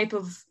 type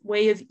of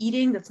way of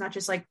eating that's not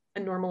just like a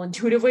normal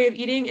intuitive way of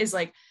eating is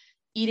like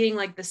eating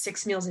like the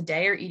 6 meals a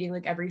day or eating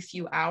like every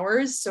few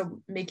hours.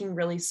 So making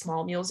really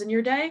small meals in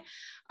your day.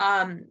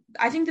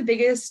 I think the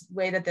biggest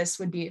way that this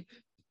would be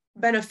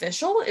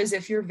beneficial is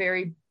if you're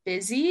very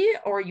busy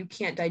or you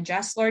can't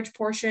digest large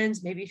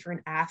portions, maybe if you're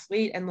an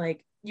athlete and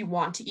like you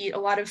want to eat a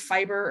lot of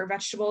fiber or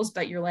vegetables,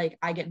 but you're like,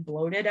 I get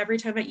bloated every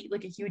time I eat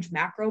like a huge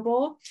macro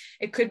bowl.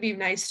 It could be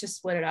nice to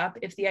split it up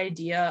if the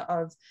idea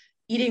of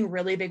eating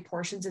really big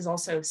portions is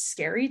also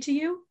scary to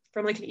you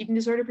from like an eating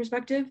disorder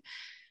perspective.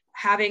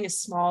 Having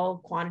small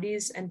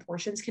quantities and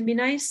portions can be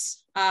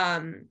nice. So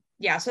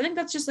I think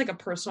that's just like a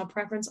personal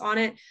preference on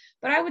it.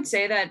 But I would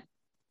say that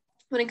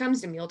when it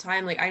comes to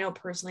mealtime, like I know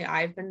personally,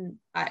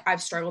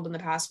 I've struggled in the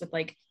past with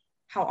like,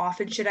 how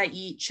often should I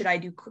eat? Should I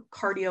do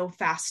cardio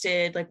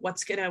fasted? Like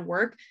what's going to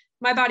work?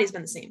 My body's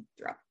been the same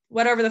throughout.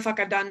 Whatever the fuck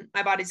I've done,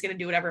 my body's going to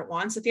do whatever it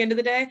wants at the end of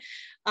the day.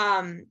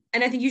 And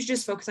I think you should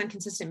just focus on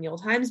consistent meal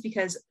times,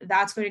 because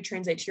that's going to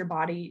translate to your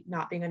body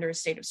not being under a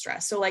state of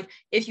stress. So like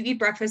if you eat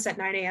breakfast at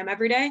 9 a.m.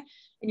 every day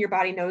and your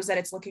body knows that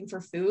it's looking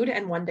for food,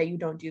 and one day you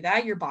don't do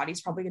that, your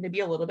body's probably going to be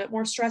a little bit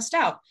more stressed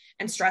out,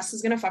 and stress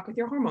is going to fuck with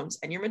your hormones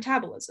and your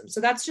metabolism.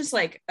 So that's just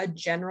like a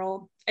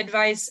general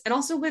advice. And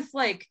also with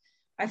like,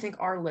 I think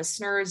our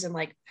listeners and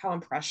like how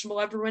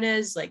impressionable everyone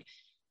is, like,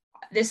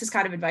 this is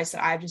kind of advice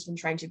that I've just been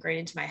trying to grain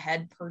into my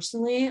head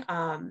personally.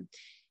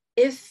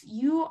 If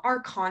you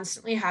are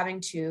constantly having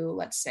to,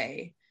 let's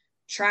say,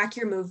 track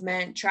your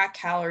movement, track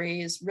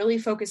calories, really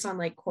focus on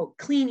like, quote,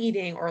 clean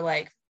eating or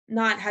like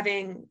not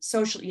having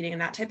social eating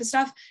and that type of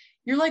stuff,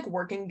 you're like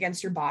working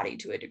against your body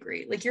to a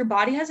degree. Like your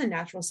body has a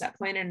natural set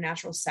point and a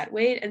natural set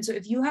weight. And so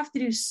if you have to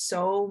do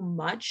so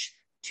much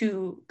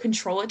to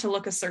control it to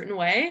look a certain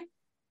way,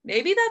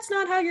 maybe that's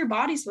not how your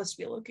body's supposed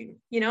to be looking.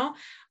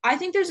 I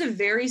think there's a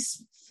very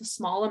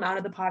small amount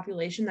of the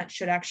population that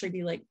should actually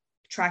be like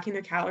tracking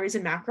their calories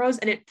and macros,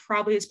 and it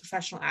probably is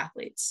professional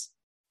athletes.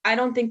 I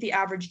don't think the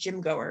average gym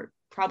goer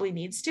probably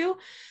needs to.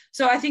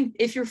 So I think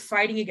if you're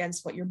fighting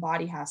against what your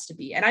body has to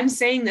be, and I'm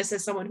saying this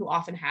as someone who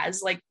often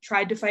has like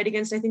tried to fight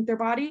against, I think, their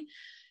body,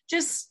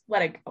 just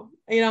let it go.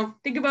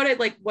 Think about it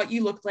like what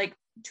you looked like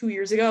 2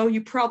 years ago,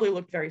 you probably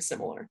looked very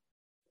similar.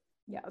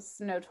 Yes,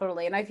 no,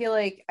 totally. And I feel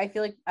like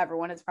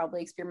everyone has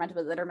probably experimented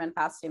with intermittent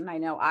fasting. I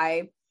know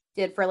I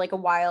did for like a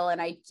while,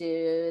 and I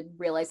did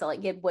realize that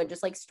like it would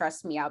just like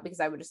stress me out because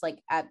I would just like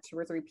at 2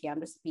 or 3 p.m.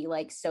 just be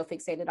like so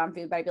fixated on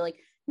food, but I'd be like,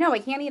 no, I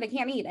can't eat, I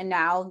can't eat. And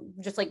now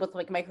just like with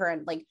like my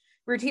current like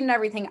routine and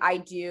everything, I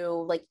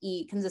do like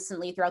eat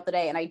consistently throughout the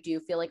day, and I do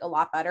feel like a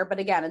lot better. But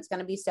again, it's going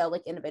to be so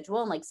like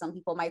individual, and like some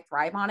people might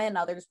thrive on it and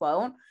others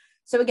won't.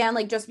 So again,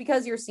 like just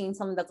because you're seeing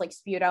something that's like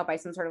spewed out by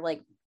some sort of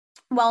like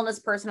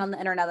wellness person on the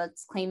internet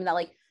that's claiming that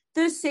like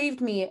this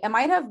saved me, it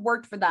might have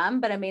worked for them,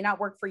 but it may not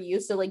work for you.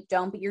 So like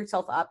don't beat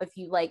yourself up if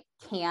you like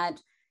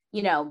can't,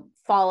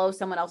 follow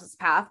someone else's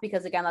path,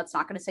 because again, that's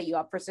not going to set you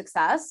up for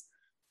success.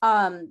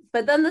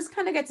 But then this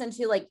kind of gets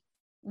into like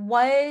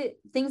what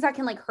things that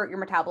can like hurt your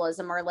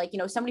metabolism, or like,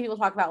 so many people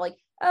talk about like,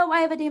 oh,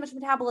 I have a damaged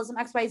metabolism,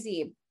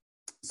 XYZ.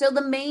 So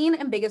the main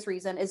and biggest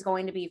reason is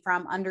going to be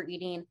from under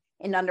eating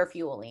and under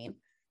fueling.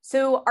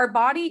 So our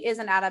body is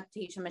an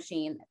adaptation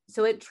machine.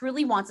 So it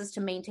truly wants us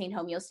to maintain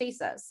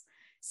homeostasis.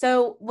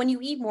 So when you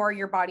eat more,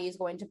 your body is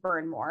going to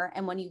burn more.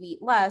 And when you eat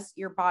less,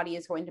 your body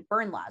is going to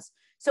burn less.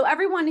 So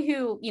everyone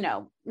who,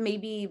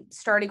 maybe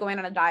started going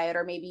on a diet,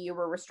 or maybe you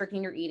were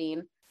restricting your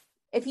eating,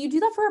 if you do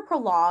that for a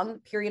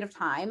prolonged period of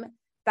time,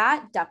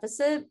 that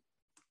deficit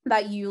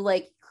that you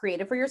like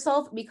created for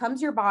yourself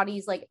becomes your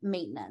body's like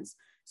maintenance.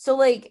 So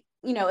like,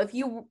 if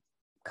you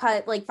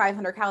cut like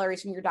 500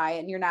 calories from your diet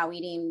and you're now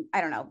eating,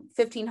 I don't know,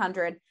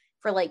 1500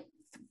 for like,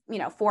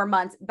 4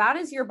 months, that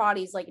is your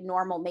body's like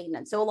normal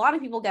maintenance. So a lot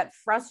of people get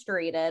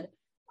frustrated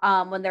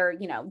when they're,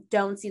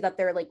 don't see that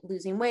they're like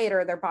losing weight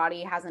or their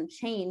body hasn't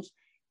changed.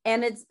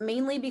 And it's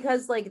mainly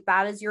because like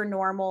that is your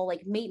normal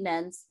like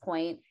maintenance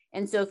point.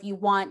 And so if you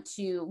want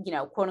to,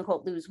 quote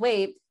unquote, lose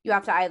weight, you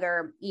have to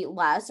either eat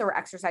less or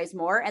exercise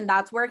more. And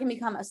that's where it can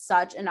become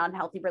such an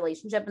unhealthy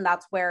relationship. And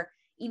that's where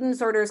eating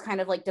disorders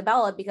kind of like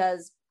develop,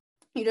 because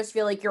you just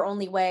feel like your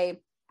only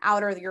way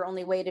out, or your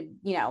only way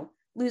to,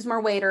 lose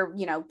more weight, or,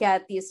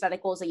 get the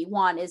aesthetic goals that you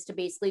want, is to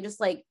basically just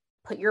like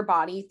put your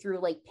body through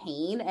like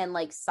pain and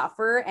like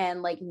suffer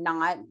and like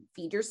not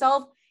feed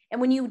yourself. And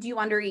when you do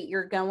undereat,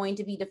 you're going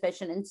to be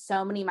deficient in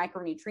so many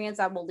micronutrients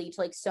that will lead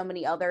to like so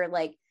many other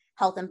like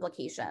health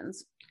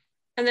implications.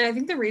 And then I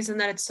think the reason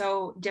that it's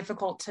so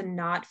difficult to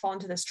not fall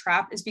into this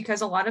trap is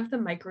because a lot of the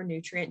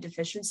micronutrient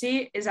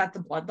deficiency is at the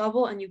blood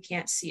level, and you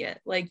can't see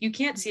it. Like you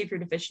can't see if you're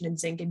deficient in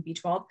zinc and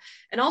B12.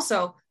 And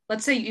also,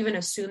 let's say you even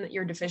assume that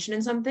you're deficient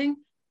in something,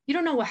 you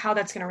don't know how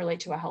that's going to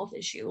relate to a health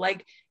issue.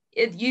 Like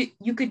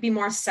you could be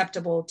more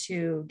susceptible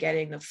to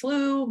getting the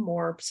flu,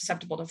 more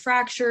susceptible to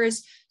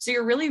fractures. So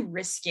you're really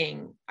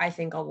risking, I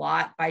think, a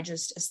lot by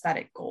just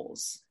aesthetic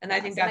goals. And yes,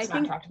 I think that's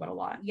not talked about a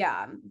lot.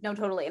 Yeah, no,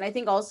 totally. And I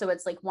think also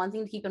it's like one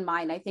thing to keep in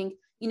mind. I think,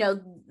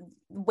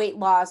 weight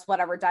loss,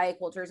 whatever, diet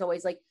culture is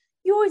always like,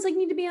 you always like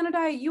need to be on a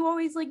diet. You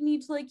always like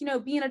need to like,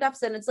 be in a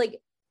deficit. And it's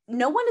like,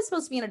 no one is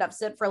supposed to be in a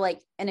deficit for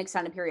like an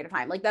extended period of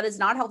time. Like that is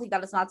not healthy.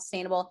 That is not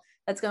sustainable.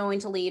 That's going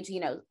to lead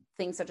to,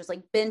 things such as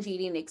like binge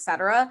eating,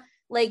 etc.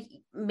 Like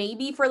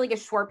maybe for like a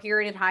short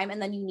period of time,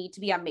 and then you need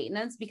to be on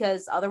maintenance,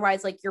 because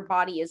otherwise like your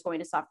body is going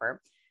to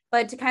suffer.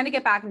 But to kind of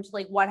get back into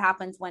like what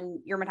happens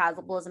when your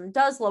metabolism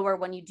does lower,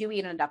 when you do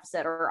eat in a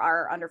deficit or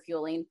are under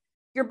fueling,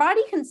 your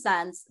body can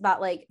sense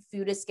that like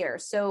food is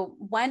scarce. So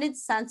when it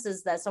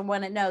senses this, and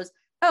when it knows,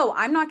 oh,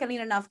 I'm not getting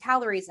enough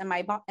calories in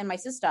my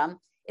system,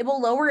 it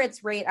will lower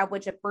its rate at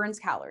which it burns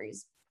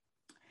calories.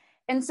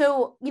 And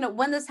so,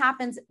 when this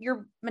happens,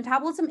 your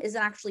metabolism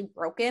isn't actually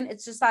broken.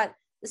 It's just that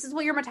this is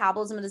what your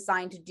metabolism is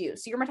designed to do.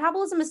 So your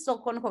metabolism is still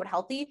quote unquote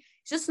healthy.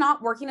 It's just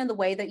not working in the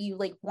way that you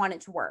like want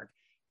it to work.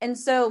 And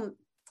so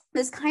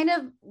this kind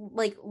of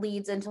like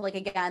leads into like,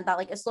 again, that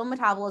like a slow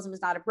metabolism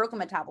is not a broken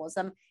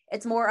metabolism.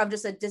 It's more of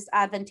just a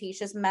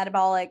disadvantageous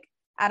metabolic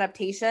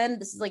adaptation.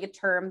 This is like a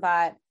term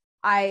that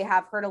I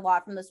have heard a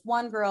lot from this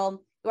one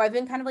girl who I've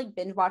been kind of like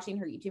binge watching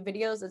her YouTube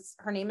videos.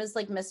 Her name is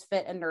like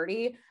Misfit and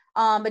Nerdy.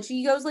 But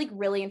she goes like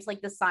really into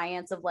like the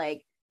science of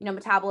like,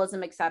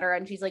 metabolism, etc.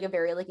 And she's like a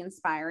very like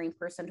inspiring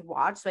person to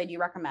watch. So I do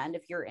recommend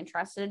if you're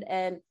interested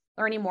in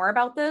learning more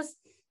about this.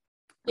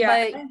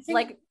 Yeah.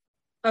 But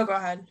oh, go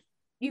ahead.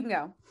 You can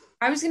go.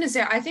 I was going to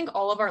say, I think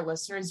all of our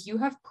listeners, you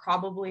have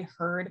probably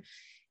heard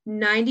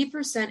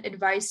 90%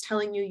 advice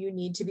telling you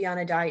need to be on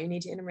a diet, you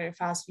need to intermittent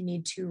fast, you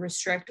need to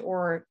restrict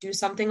or do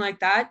something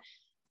like that.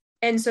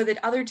 And so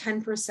that other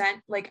 10%,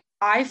 like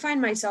I find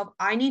myself,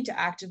 I need to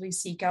actively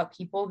seek out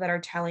people that are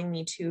telling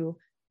me to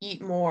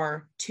eat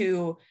more,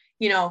 to,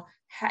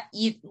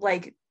 eat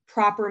like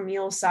proper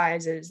meal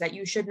sizes, that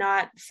you should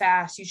not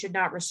fast, you should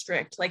not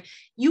restrict. Like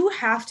you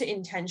have to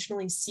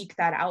intentionally seek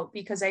that out,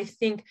 because I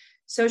think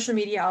social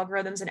media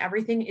algorithms and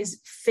everything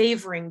is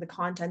favoring the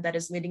content that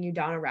is leading you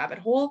down a rabbit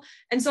hole.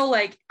 And so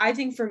like, I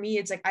think for me,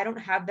 it's like, I don't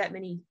have that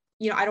many,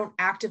 I don't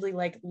actively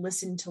like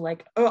listen to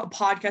like a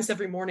podcast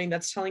every morning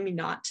that's telling me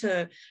not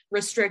to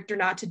restrict or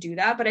not to do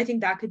that. But I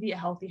think that could be a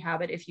healthy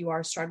habit if you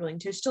are struggling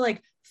to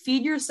like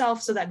feed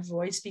yourself, so that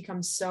voice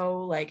becomes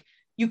so like,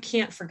 you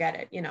can't forget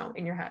it, you know,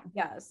 in your head.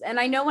 Yes. And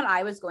I know when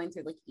I was going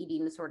through like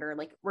eating disorder,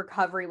 like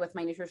recovery with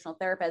my nutritional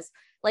therapist,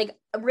 like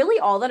really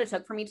all that it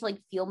took for me to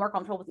like feel more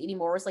comfortable with eating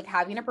more was like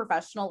having a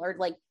professional or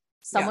like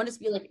someone just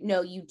be like,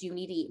 no, you do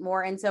need to eat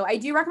more. And so I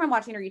do recommend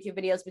watching her YouTube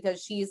videos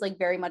because she's like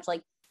very much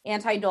like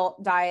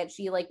anti-diet.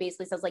 She like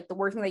basically says like the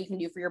worst thing that you can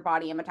do for your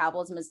body and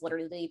metabolism is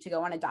literally to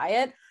go on a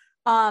diet.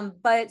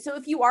 But so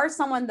if you are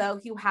someone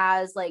though who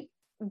has like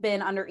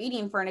been under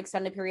eating for an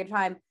extended period of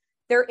time,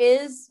 there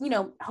is, you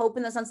know, hope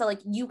in the sense that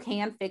like you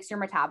can fix your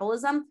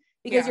metabolism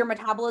because your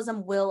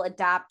metabolism will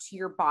adapt to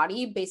your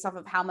body based off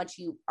of how much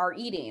you are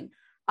eating.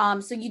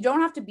 So you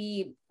don't have to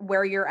be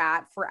where you're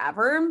at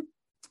forever.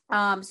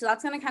 So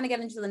that's going to kind of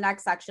get into the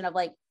next section of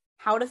like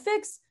how to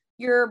fix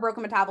your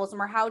broken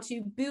metabolism or how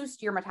to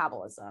boost your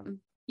metabolism.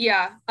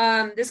 Yeah.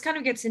 This kind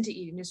of gets into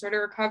eating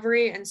disorder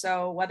recovery. And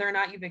so whether or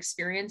not you've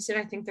experienced it,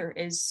 I think there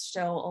is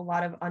still a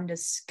lot of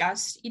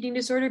undiscussed eating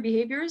disorder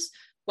behaviors,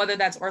 whether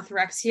that's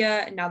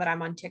orthorexia. And now that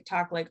I'm on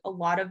TikTok, like a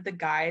lot of the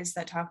guys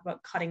that talk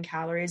about cutting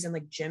calories and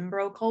like gym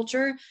bro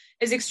culture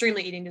is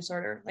extremely eating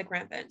disorder, like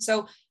rampant.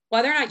 So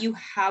whether or not you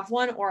have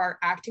one or are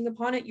acting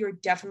upon it, you're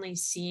definitely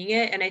seeing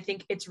it. And I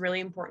think it's really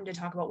important to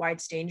talk about why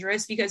it's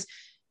dangerous, because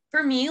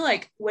for me,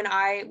 like when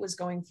I was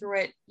going through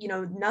it, you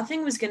know,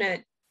 nothing was going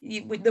to,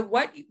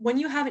 when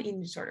you have an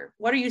eating disorder,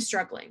 what are you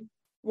struggling?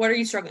 What are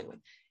you struggling with?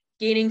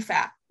 Gaining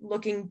fat,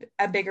 looking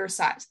a bigger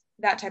size,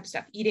 that type of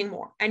stuff, eating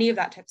more, any of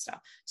that type of stuff.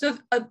 So if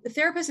a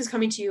therapist is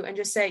coming to you and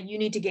just say, you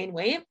need to gain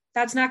weight,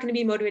 that's not going to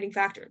be a motivating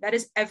factor. That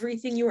is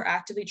everything you are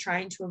actively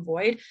trying to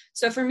avoid.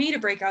 So for me to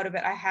break out of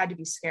it, I had to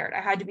be scared.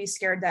 I had to be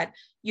scared that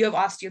you have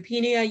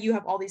osteopenia, you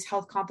have all these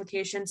health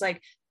complications.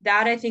 Like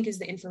that, I think is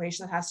the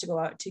information that has to go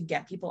out to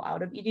get people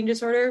out of eating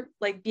disorder,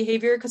 like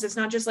behavior. Cause it's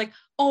not just like,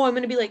 oh, I'm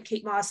going to be like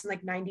Kate Moss and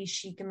like 90s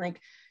chic and like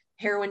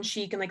heroin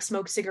chic and like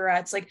smoke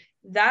cigarettes. Like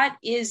that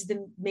is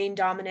the main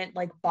dominant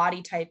like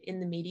body type in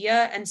the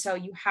media. And so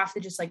you have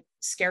to just like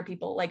scare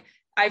people. Like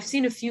I've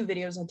seen a few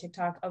videos on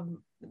TikTok of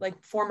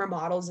like former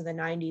models in the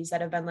 90s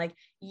that have been like,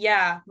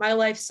 yeah, my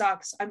life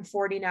sucks. I'm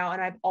 40 now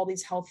and I have all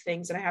these health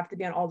things and I have to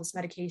be on all this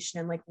medication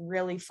and like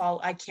really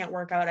fall. I can't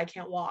work out. I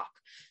can't walk.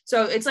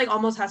 So it's like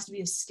almost has to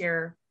be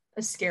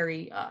a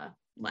scary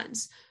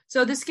lens.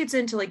 So this gets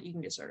into like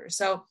eating disorders.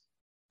 So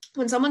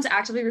when someone's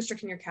actively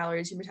restricting your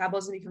calories, your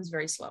metabolism becomes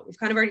very slow. We've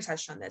kind of already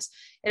touched on this.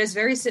 It is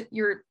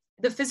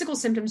the physical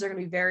symptoms are going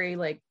to be very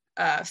like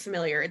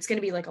familiar. It's going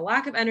to be like a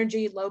lack of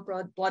energy, low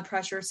blood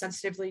pressure,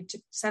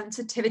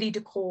 sensitivity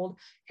to cold,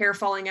 hair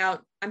falling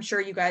out. I'm sure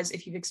you guys,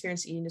 if you've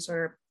experienced eating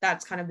disorder,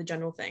 that's kind of the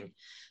general thing.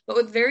 But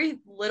with very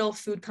little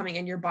food coming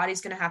in, your body's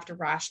going to have to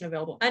ration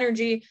available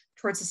energy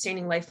towards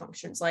sustaining life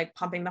functions like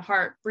pumping the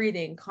heart,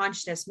 breathing,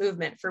 consciousness,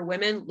 movement. For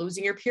women,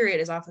 losing your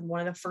period is often one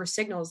of the first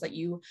signals that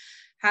you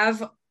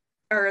have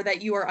or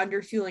that you are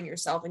underfueling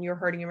yourself and you're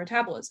hurting your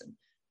metabolism.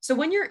 So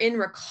when you're in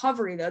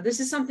recovery, though, this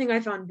is something I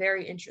found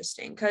very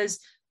interesting because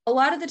a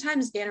lot of the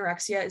times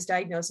anorexia is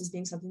diagnosed as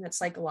being something that's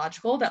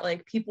psychological, that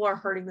like people are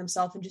hurting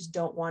themselves and just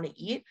don't want to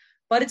eat,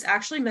 but it's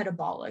actually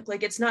metabolic.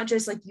 Like it's not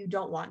just like you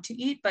don't want to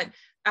eat, but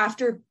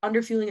after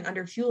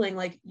underfueling,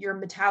 like your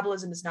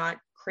metabolism is not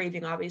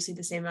craving obviously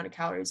the same amount of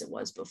calories it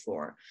was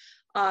before.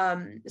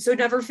 So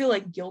never feel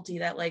like guilty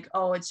that like,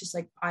 oh, it's just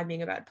like I'm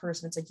being a bad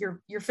person. It's like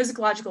your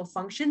physiological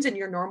functions and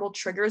your normal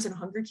triggers and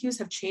hunger cues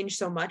have changed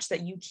so much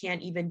that you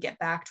can't even get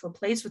back to a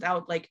place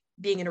without like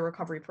being in a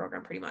recovery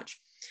program pretty much.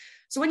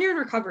 So when you're in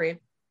recovery,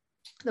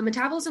 the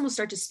metabolism will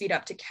start to speed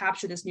up to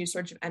capture this new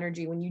source of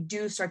energy when you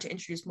do start to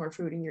introduce more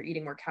food and you're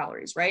eating more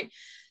calories, right?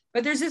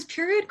 But there's this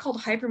period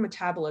called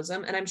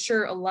hypermetabolism, and I'm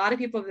sure a lot of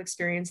people have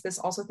experienced this,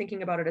 also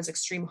thinking about it as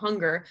extreme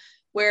hunger,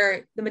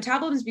 where the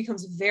metabolism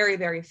becomes very,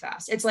 very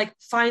fast. It's like,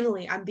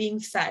 finally, I'm being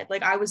fed.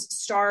 Like I was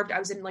starved. I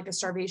was in like a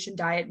starvation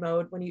diet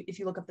mode. If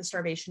you look up the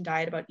starvation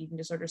diet about eating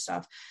disorder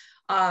stuff,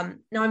 now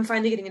I'm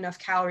finally getting enough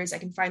calories. I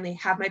can finally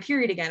have my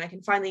period again. I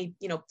can finally,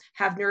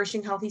 have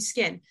nourishing, healthy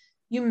skin.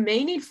 You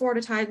may need 4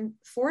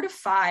 to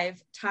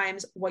 5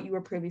 times what you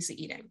were previously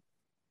eating.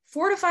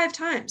 4 to 5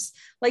 times.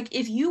 Like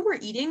if you were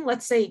eating,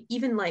 let's say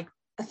even like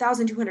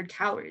 1,200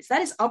 calories,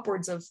 that is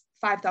upwards of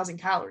 5,000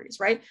 calories,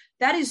 right?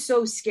 That is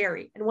so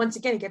scary. And once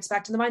again, it gets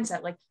back to the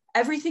mindset. Like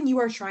everything you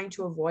are trying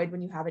to avoid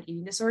when you have an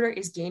eating disorder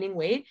is gaining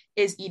weight,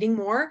 is eating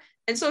more.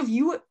 And so if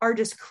you are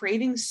just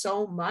craving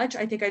so much,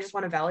 I think I just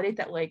want to validate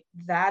that like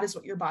that is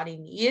what your body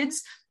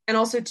needs. And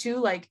also too,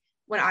 like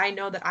when I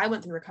know that I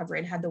went through recovery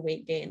and had the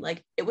weight gain,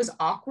 like it was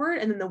awkward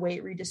and then the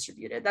weight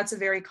redistributed. That's a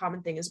very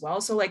common thing as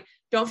well. So like,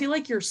 don't feel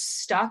like you're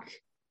stuck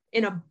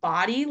in a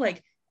body.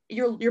 Like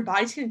your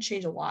body's going to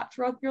change a lot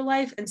throughout your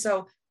life. And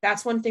so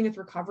that's one thing with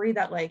recovery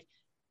that like,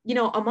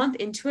 a month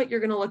into it, you're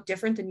going to look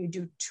different than you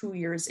do 2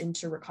 years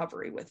into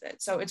recovery with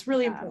it. So it's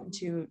really important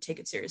to take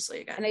it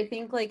seriously again. And I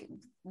think like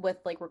with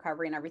like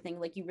recovery and everything,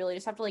 like you really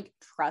just have to like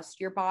trust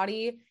your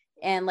body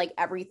and like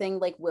everything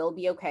like will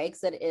be okay.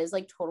 Cause it is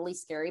like totally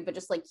scary, but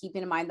just like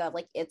keeping in mind that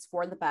like it's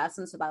for the best.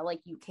 And so that like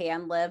you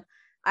can live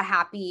a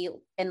happy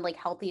and like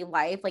healthy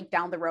life like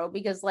down the road,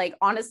 because like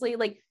honestly,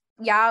 like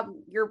yeah,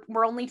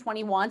 we're only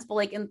 20 once, but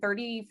like in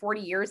 30,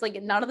 40 years,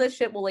 like none of this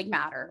shit will like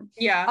matter.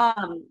 Yeah.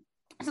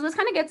 So this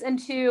kind of gets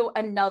into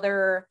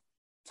another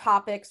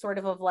topic sort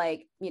of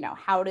like,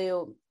 how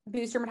to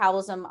boost your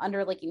metabolism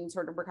under like eating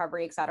sort of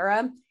recovery,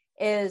 etc.,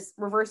 is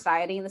reverse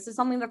dieting. This is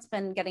something that's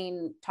been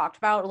getting talked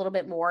about a little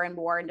bit more and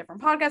more in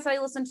different podcasts that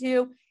I listen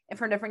to and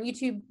from different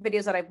YouTube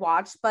videos that I've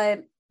watched,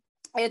 but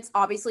it's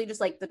obviously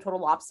just like the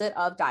total opposite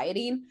of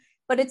dieting.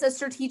 But it's a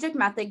strategic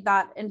method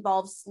that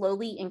involves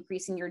slowly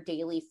increasing your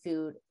daily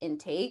food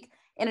intake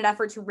in an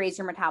effort to raise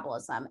your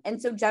metabolism.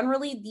 And so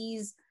generally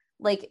these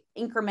like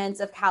increments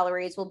of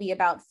calories will be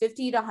about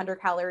 50 to 100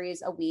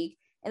 calories a week.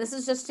 And this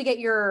is just to get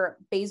your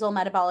basal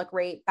metabolic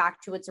rate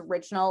back to its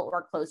original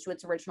or close to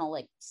its original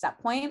like set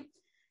point.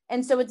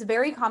 And so it's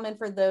very common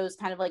for those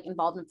kind of like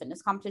involved in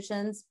fitness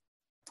competitions.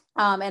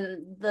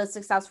 And the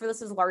success for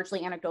this is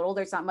largely anecdotal.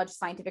 There's not much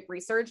scientific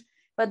research,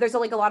 but there's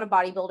like a lot of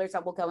bodybuilders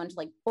that will go into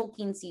like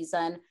bulking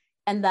season,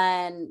 and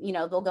then,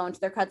 they'll go into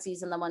their cut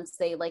season. Then once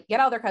they like get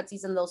out of their cut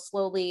season, they'll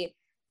slowly,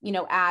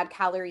 add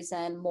calories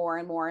in more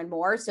and more and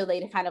more. So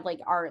they kind of like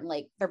aren't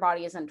like, their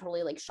body isn't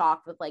totally like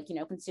shocked with like,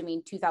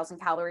 consuming 2000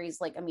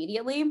 calories like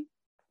immediately.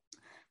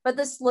 But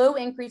the slow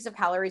increase of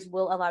calories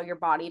will allow your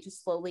body to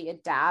slowly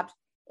adapt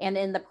and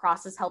in the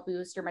process help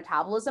boost your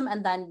metabolism.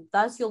 And then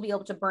thus you'll be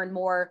able to burn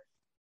more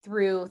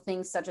through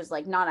things such as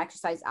like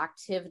non-exercise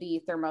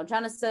activity,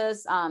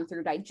 thermogenesis,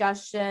 through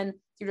digestion,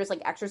 through just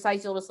like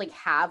exercise. You'll just like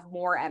have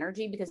more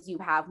energy because you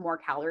have more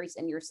calories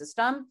in your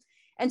system.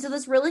 And so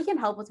this really can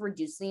help with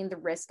reducing the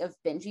risk of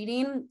binge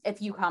eating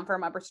if you come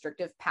from a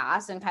restrictive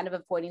past and kind of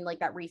avoiding like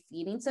that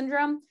refeeding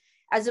syndrome,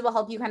 as it will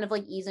help you kind of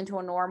like ease into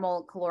a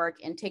normal caloric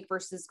intake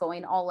versus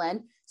going all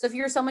in. So if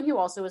you're someone who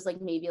also is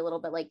like maybe a little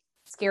bit like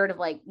scared of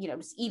like,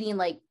 just eating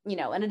like,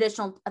 an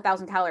additional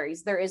 1,000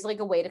 calories, there is like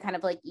a way to kind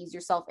of like ease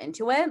yourself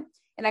into it.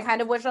 And I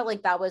kind of wish that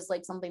like that was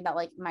like something that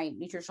like my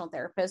nutritional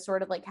therapist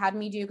sort of like had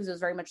me do, because it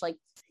was very much like,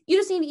 you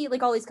just need to eat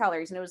like all these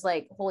calories. And it was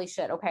like, holy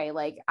shit, okay,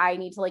 like I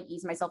need to like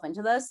ease myself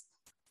into this.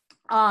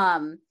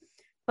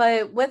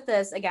 But with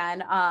this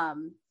again,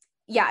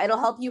 yeah, it'll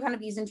help you kind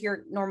of ease into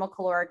your normal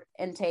caloric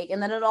intake.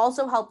 And then it'll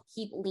also help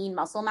keep lean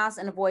muscle mass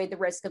and avoid the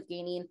risk of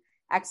gaining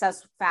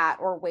excess fat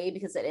or weight,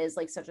 because it is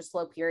like such a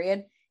slow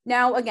period.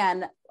 Now,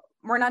 again,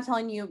 we're not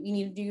telling you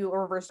need to do a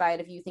reverse diet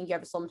if you think you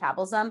have a slow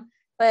metabolism,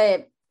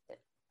 but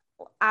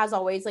as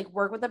always, like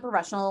work with a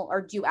professional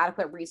or do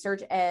adequate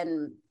research.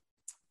 And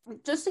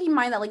just keep in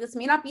mind that like this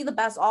may not be the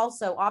best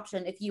also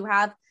option if you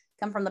have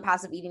come from the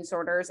passive eating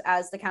disorders,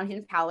 as the counting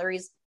of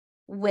calories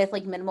with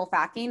like minimal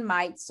fat gain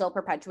might still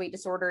perpetuate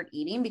disordered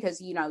eating, because,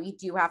 you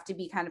do have to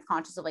be kind of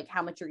conscious of like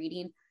how much you're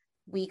eating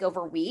week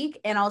over week.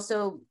 And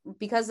also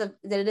because of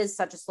that, it is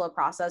such a slow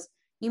process,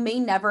 you may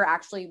never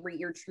actually reach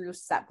your true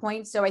set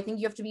point. So I think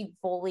you have to be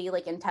fully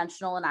like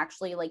intentional and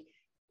actually like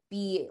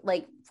be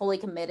like fully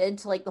committed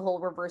to like the whole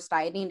reverse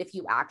dieting if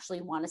you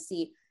actually want to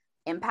see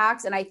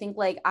impacts. And I think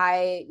like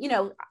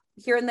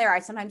here and there, I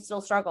sometimes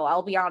still struggle.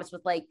 I'll be honest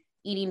with like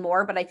eating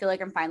more, but I feel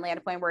like I'm finally at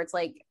a point where it's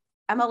like,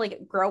 Emma,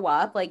 like grow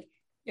up, like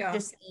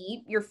just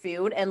eat your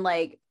food and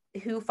like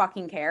who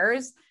fucking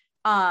cares.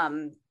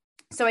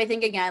 So I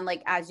think again,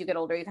 like as you get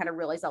older, you kind of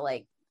realize that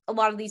like a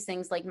lot of these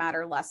things like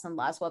matter less and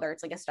less, whether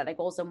it's like aesthetic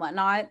goals and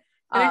whatnot.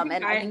 I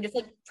think just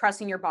like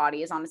trusting your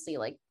body is honestly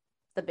like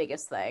the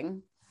biggest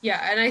thing. Yeah.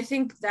 And I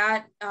think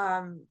that,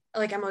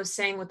 like Emma was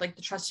saying with like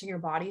the trusting your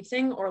body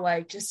thing, or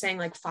like just saying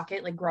like, fuck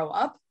it, like grow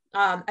up.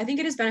 I think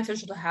it is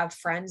beneficial to have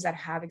friends that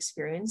have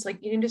experience like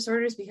eating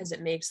disorders, because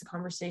it makes the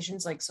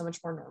conversations like so much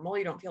more normal.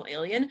 You don't feel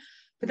alien.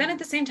 But then at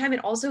the same time,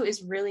 it also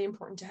is really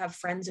important to have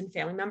friends and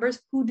family members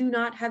who do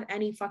not have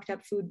any fucked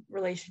up food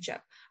relationship.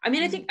 I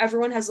mean, I think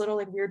everyone has little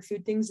like weird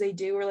food things they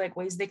do, or like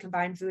ways they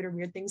combine food, or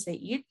weird things they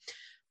eat.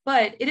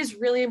 But it is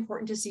really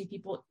important to see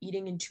people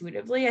eating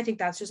intuitively. I think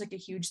that's just like a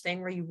huge thing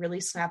where you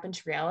really snap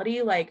into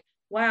reality. Like,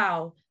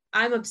 wow,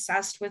 I'm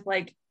obsessed with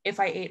like if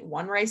I ate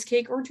 1 rice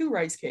cake or 2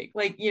 rice cake,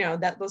 like,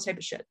 that those type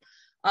of shit.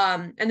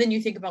 And then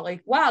you think about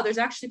like, wow, there's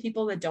actually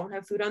people that don't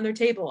have food on their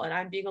table and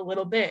I'm being a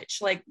little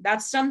bitch. Like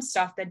that's some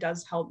stuff that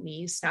does help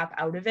me snap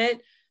out of it,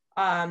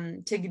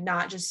 to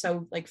not just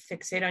so like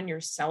fixate on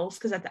yourself.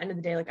 Cause at the end of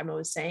the day, like I'm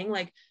always saying,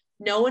 like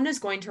no one is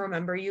going to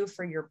remember you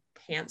for your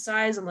pant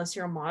size unless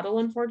you're a model,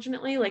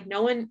 unfortunately. Like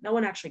no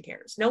one actually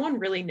cares. No one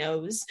really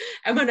knows.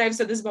 Emma and I've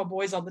said this about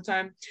boys all the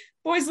time.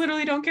 Boys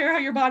literally don't care how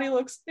your body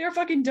looks. They're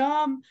fucking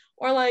dumb.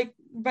 Or like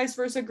vice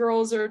versa,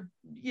 girls, or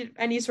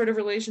any sort of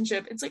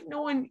relationship. It's like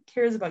no one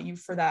cares about you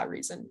for that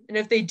reason. And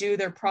if they do,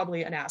 they're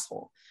probably an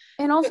asshole.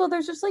 And also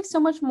there's just like so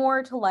much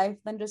more to life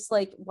than just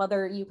like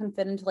whether you can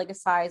fit into like a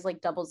size like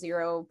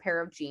 00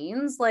 pair of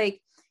jeans.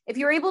 Like if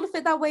you're able to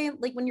fit that way,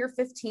 like when you're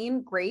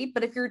 15, great.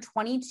 But if you're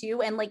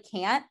 22 and like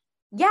can't,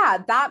 yeah,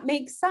 that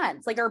makes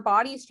sense. Like our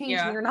bodies change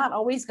and you're not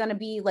always going to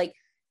be like,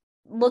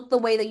 look the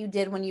way that you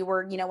did when you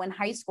were, in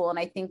high school. And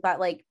I think that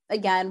like,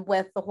 again,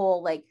 with the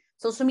whole like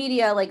social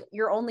media, like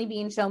you're only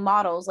being shown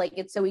models. Like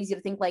it's so easy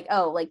to think like,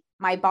 oh, like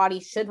my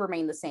body should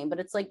remain the same. But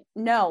it's like,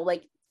 no,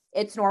 like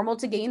it's normal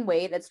to gain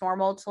weight. It's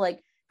normal to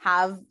like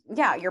have,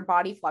 your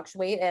body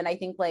fluctuate. And I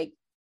think like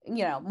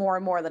you know, more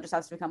and more that just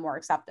has to become more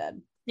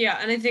accepted. Yeah.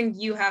 And I think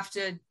you have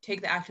to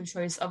take the active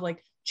choice of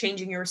like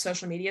changing your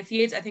social media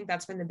feeds. I think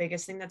that's been the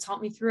biggest thing that's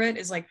helped me through it,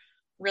 is like,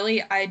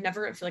 really, I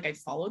never feel like I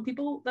followed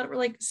people that were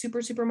like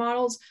super, super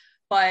models.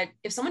 But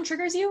if someone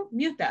triggers you,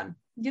 mute them.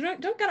 You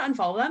don't gotta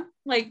unfollow them.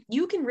 Like,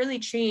 you can really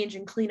change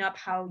and clean up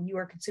how you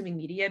are consuming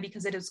media,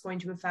 because it is going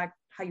to affect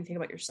how you think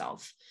about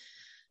yourself.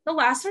 The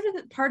last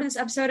part of this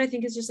episode, I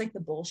think, is just like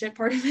the bullshit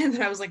part of it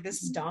that I was like,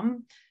 this is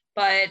dumb.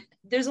 But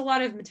there's a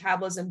lot of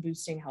metabolism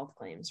boosting health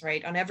claims,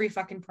 right? On every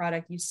fucking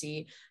product you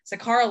see.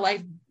 Sakara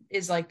Life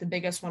is like the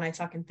biggest one I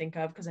fucking think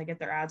of, because I get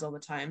their ads all the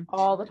time.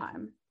 All the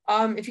time.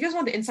 If you guys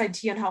want the inside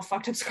tea on how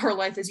fucked up Sakara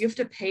Life is, you have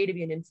to pay to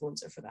be an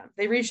influencer for them.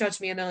 They reached out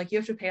to me and they're like, you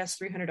have to pay us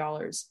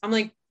 $300. I'm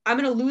like, I'm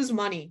going to lose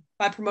money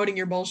by promoting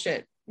your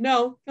bullshit.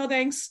 No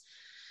thanks.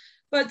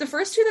 But the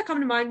first two that come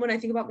to mind when I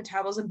think about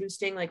metabolism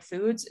boosting like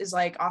foods is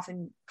like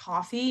often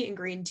coffee and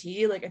green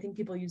tea. Like, I think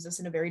people use this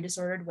in a very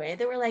disordered way.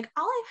 They were like,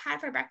 all I've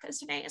had for breakfast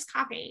today is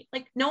coffee.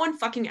 Like, no one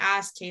fucking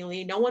asked,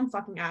 Kaylee. No one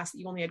fucking asked that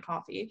you only had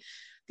coffee.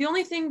 The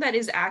only thing that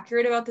is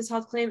accurate about this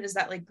health claim is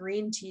that like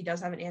green tea does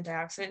have an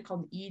antioxidant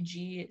called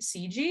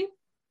EGCG.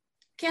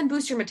 Can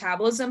boost your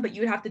metabolism, but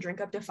you would have to drink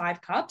up to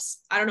 5 cups.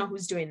 I don't know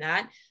who's doing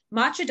that.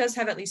 Matcha does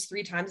have at least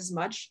 3 times as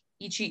much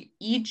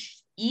EGCG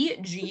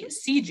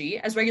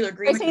as regular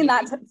green tea. I'm saying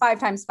that 5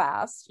 times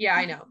fast. Yeah,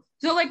 I know.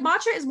 So like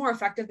matcha is more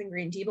effective than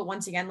green tea, but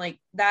once again, like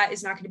that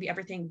is not going to be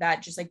everything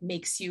that just like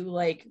makes you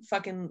like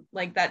fucking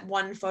like that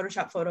one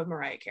Photoshop photo of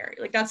Mariah Carey.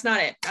 Like, that's not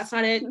it. That's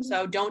not it.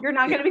 So you're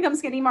not going to become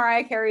skinny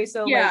Mariah Carey.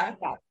 So yeah.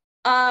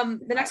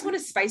 The next one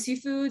is spicy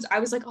foods. I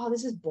was like, oh,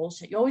 this is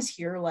bullshit. You always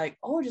hear like,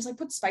 oh, just like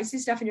put spicy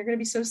stuff and you're gonna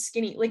be so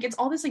skinny. Like, it's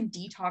all this like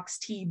detox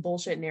tea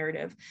bullshit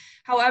narrative.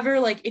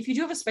 However, like if you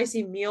do have a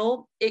spicy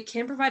meal, it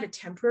can provide a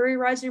temporary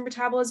rise in your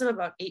metabolism,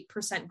 about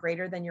 8%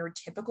 greater than your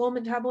typical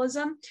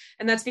metabolism.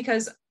 And that's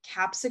because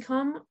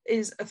capsicum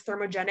is a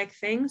thermogenic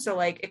thing. So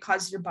like it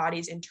causes your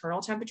body's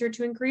internal temperature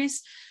to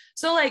increase.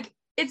 So like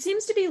it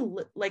seems to be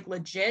like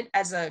legit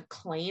as a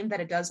claim that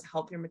it does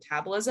help your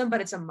metabolism,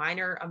 but it's a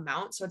minor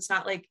amount. So it's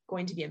not like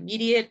going to be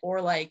immediate or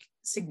like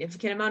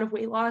significant amount of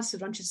weight loss. So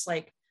don't just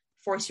like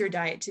force your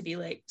diet to be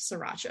like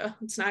sriracha.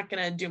 It's not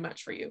going to do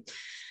much for you.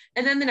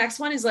 And then the next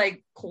one is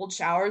like cold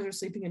showers or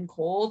sleeping in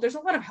cold. There's a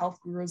lot of health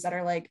gurus that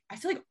are like, I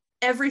feel like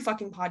every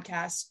fucking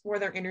podcast where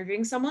they're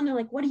interviewing someone, they're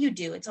like, what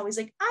do? It's always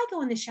like, I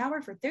go in the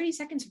shower for 30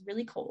 seconds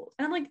really cold.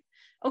 And I'm like,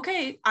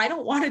 okay, I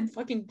don't want to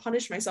fucking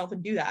punish myself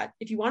and do that.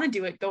 If you want to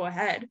do it, go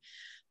ahead.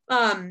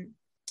 And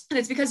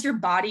it's because your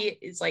body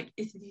is like,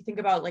 if you think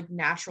about like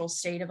natural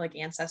state of like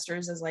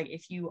ancestors as like,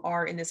 if you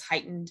are in this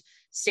heightened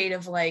state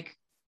of like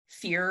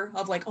fear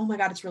of like, oh my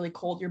God, it's really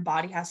cold, your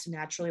body has to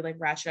naturally like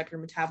ratchet up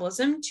your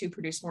metabolism to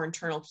produce more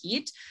internal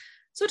heat.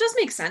 So it does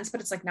make sense,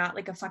 but it's like not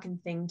like a fucking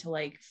thing to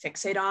like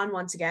fixate on.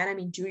 Once again, I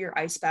mean, do your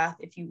ice bath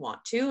if you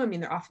want to. I mean,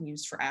 they're often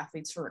used for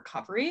athletes for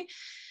recovery.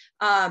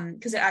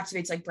 Because it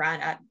activates like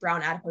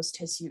brown adipose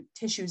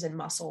tissues and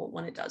muscle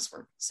when it does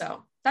work.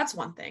 So that's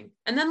one thing.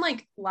 And then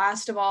like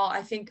last of all,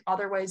 I think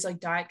other ways like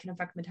diet can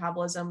affect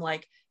metabolism,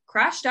 like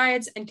crash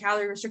diets and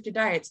calorie restricted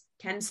diets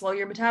can slow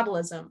your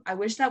metabolism. I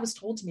wish that was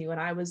told to me when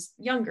I was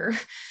younger,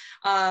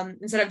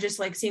 instead of just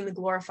like seeing the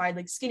glorified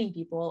like skinny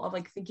people, of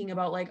like thinking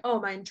about like, oh,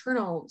 my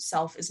internal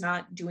self is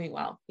not doing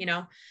well, you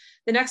know.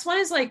 The next one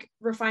is like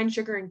refined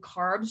sugar and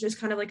carbs, just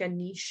kind of like a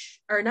niche,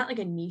 or not like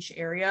a niche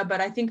area, but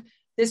I think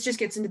this just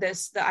gets into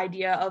the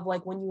idea of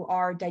like when you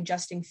are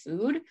digesting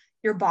food,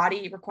 your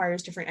body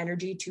requires different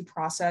energy to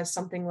process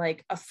something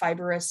like a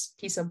fibrous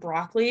piece of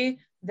broccoli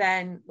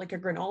than like a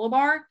granola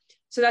bar.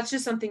 So that's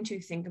just something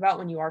to think about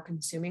when you are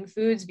consuming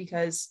foods,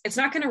 because it's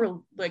not going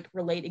to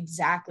relate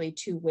exactly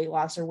to weight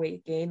loss or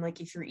weight gain.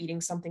 Like if you're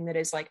eating something that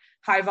is like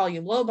high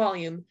volume, low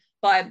volume,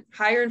 but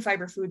higher in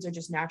fiber foods are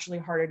just naturally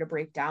harder to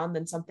break down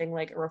than something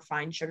like a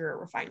refined sugar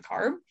or refined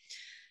carb.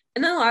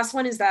 And then the last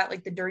one is that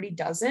like the dirty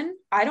dozen.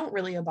 I don't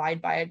really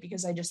abide by it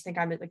because I just think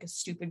I'm like a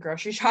stupid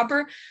grocery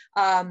shopper.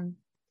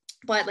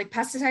 But like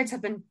pesticides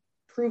have been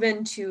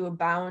proven to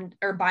bind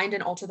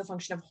and alter the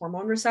function of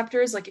hormone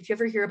receptors. Like if you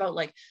ever hear about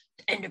like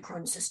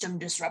endocrine system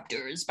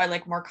disruptors by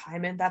like Mark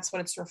Hyman, that's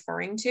what it's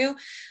referring to.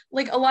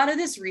 Like a lot of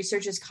this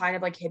research is kind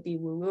of like hippie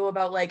woo woo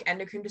about like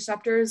endocrine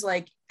disruptors.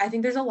 Like I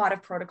think there's a lot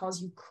of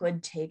protocols you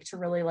could take to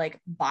really like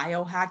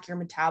biohack your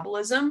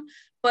metabolism,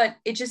 but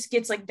it just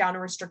gets like down a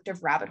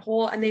restrictive rabbit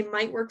hole, and they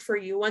might work for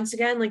you. Once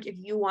again, like if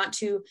you want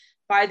to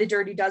buy the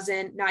dirty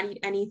dozen, not eat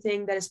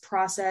anything that is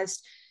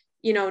processed,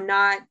 you know,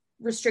 not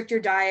restrict your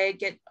diet,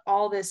 get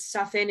all this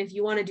stuff in. If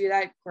you want to do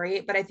that,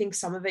 great. But I think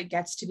some of it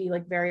gets to be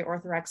like very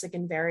orthorexic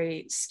and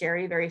very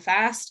scary, very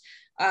fast.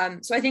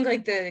 So I think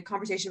like the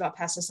conversation about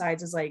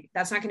pesticides is like,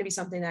 that's not going to be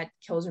something that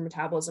kills your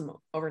metabolism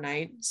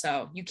overnight.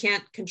 So you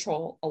can't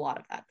control a lot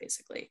of that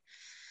basically.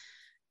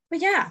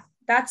 But yeah,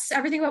 that's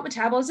everything about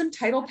metabolism.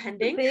 Title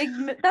pending.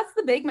 That's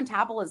the big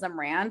metabolism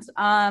rant.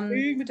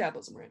 Big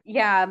metabolism rant.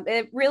 Yeah,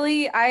 it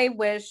really, I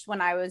wish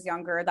when I was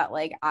younger that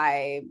like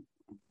I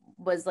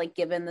was like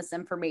given this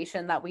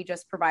information that we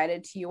just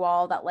provided to you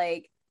all, that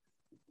like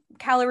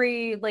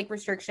calorie like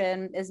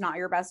restriction is not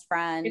your best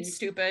friend. It's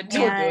stupid.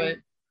 Don't do it.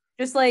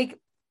 Just like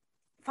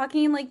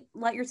fucking like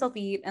let yourself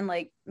eat and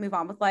like move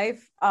on with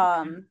life.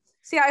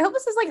 So yeah, I hope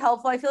this is like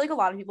helpful. I feel like a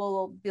lot of people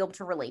will be able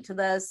to relate to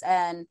this,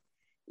 and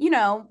you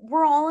know,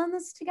 we're all in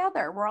this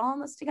together. We're all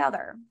in this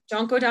together.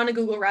 Don't go down a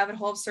Google rabbit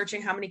hole of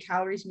searching how many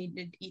calories you need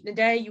to eat in a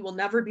day. You will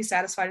never be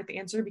satisfied with the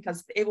answer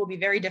because it will be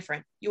very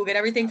different. You will get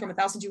everything from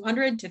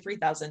 1,200 to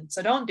 3,000.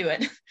 So don't do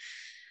it.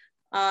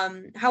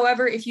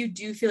 However, if you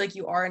do feel like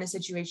you are in a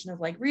situation of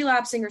like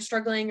relapsing or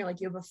struggling, or like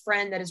you have a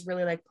friend that is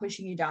really like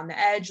pushing you down the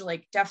edge,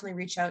 like definitely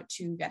reach out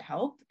to get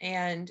help.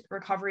 And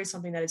recovery is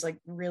something that is like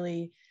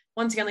really,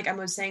 once again, like I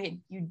was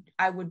saying,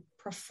 I would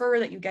prefer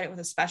that you get it with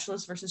a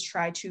specialist versus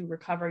try to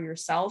recover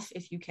yourself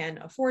if you can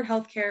afford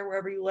healthcare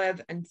wherever you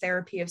live and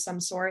therapy of some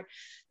sort.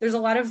 There's a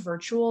lot of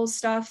virtual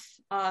stuff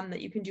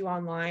that you can do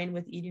online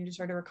with eating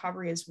disorder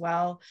recovery as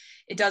well.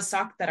 It does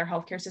suck that our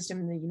healthcare system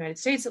in the United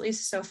States, at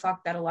least, is so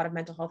fucked that a lot of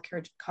mental health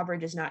care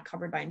coverage is not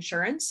covered by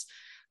insurance.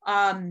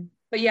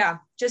 But yeah,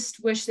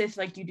 just wish if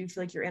like you do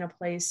feel like you're in a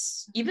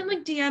place, even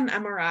like DM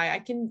MRI, I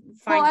can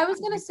find. Well, I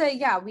was gonna say,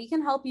 yeah, we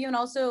can help you, and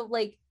also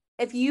like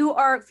if you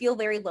feel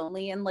very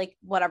lonely in like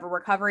whatever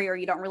recovery, or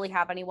you don't really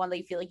have anyone that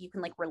you feel like you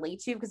can like relate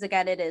to, because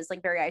again, it is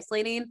like very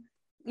isolating,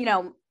 you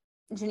know,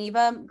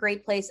 Geneva,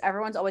 great place.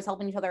 Everyone's always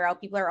helping each other out.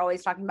 People are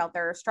always talking about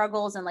their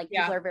struggles, and like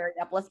people are very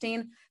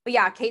uplifting. But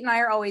yeah, Kate and I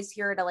are always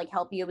here to like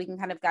help you. We can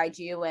kind of guide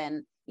you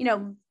and, you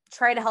know,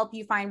 try to help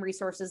you find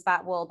resources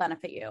that will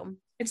benefit you.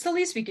 It's the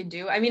least we could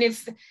do. I mean,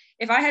 if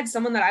I had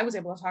someone that I was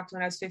able to talk to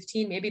when I was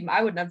 15, maybe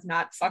I would have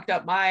not fucked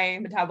up my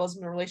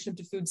metabolism in relationship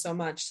to food so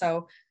much.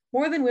 So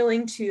more than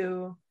willing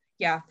to,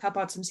 help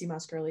out some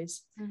CMOS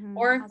girlies,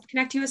 or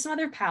connect you with some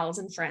other pals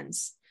and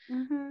friends.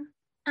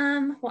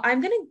 Well,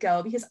 I'm gonna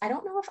go because I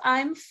don't know if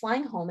I'm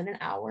flying home in an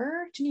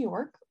hour to New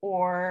York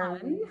or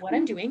what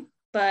I'm doing,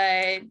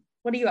 but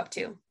what are you up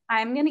to?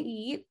 I'm gonna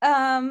eat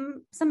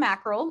some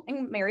mackerel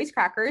and Mary's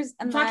crackers,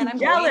 and then I'm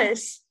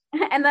jealous.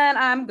 And then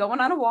I'm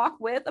going on a walk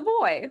with a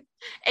boy.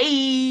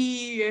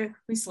 Hey,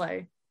 we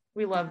slay.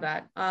 We love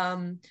that.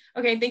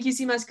 Okay, thank you,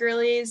 CMOS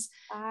girlies.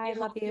 I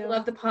love you.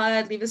 Love the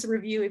pod. Leave us a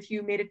review if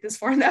you made it this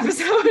far in the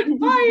episode.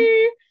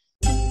 Bye.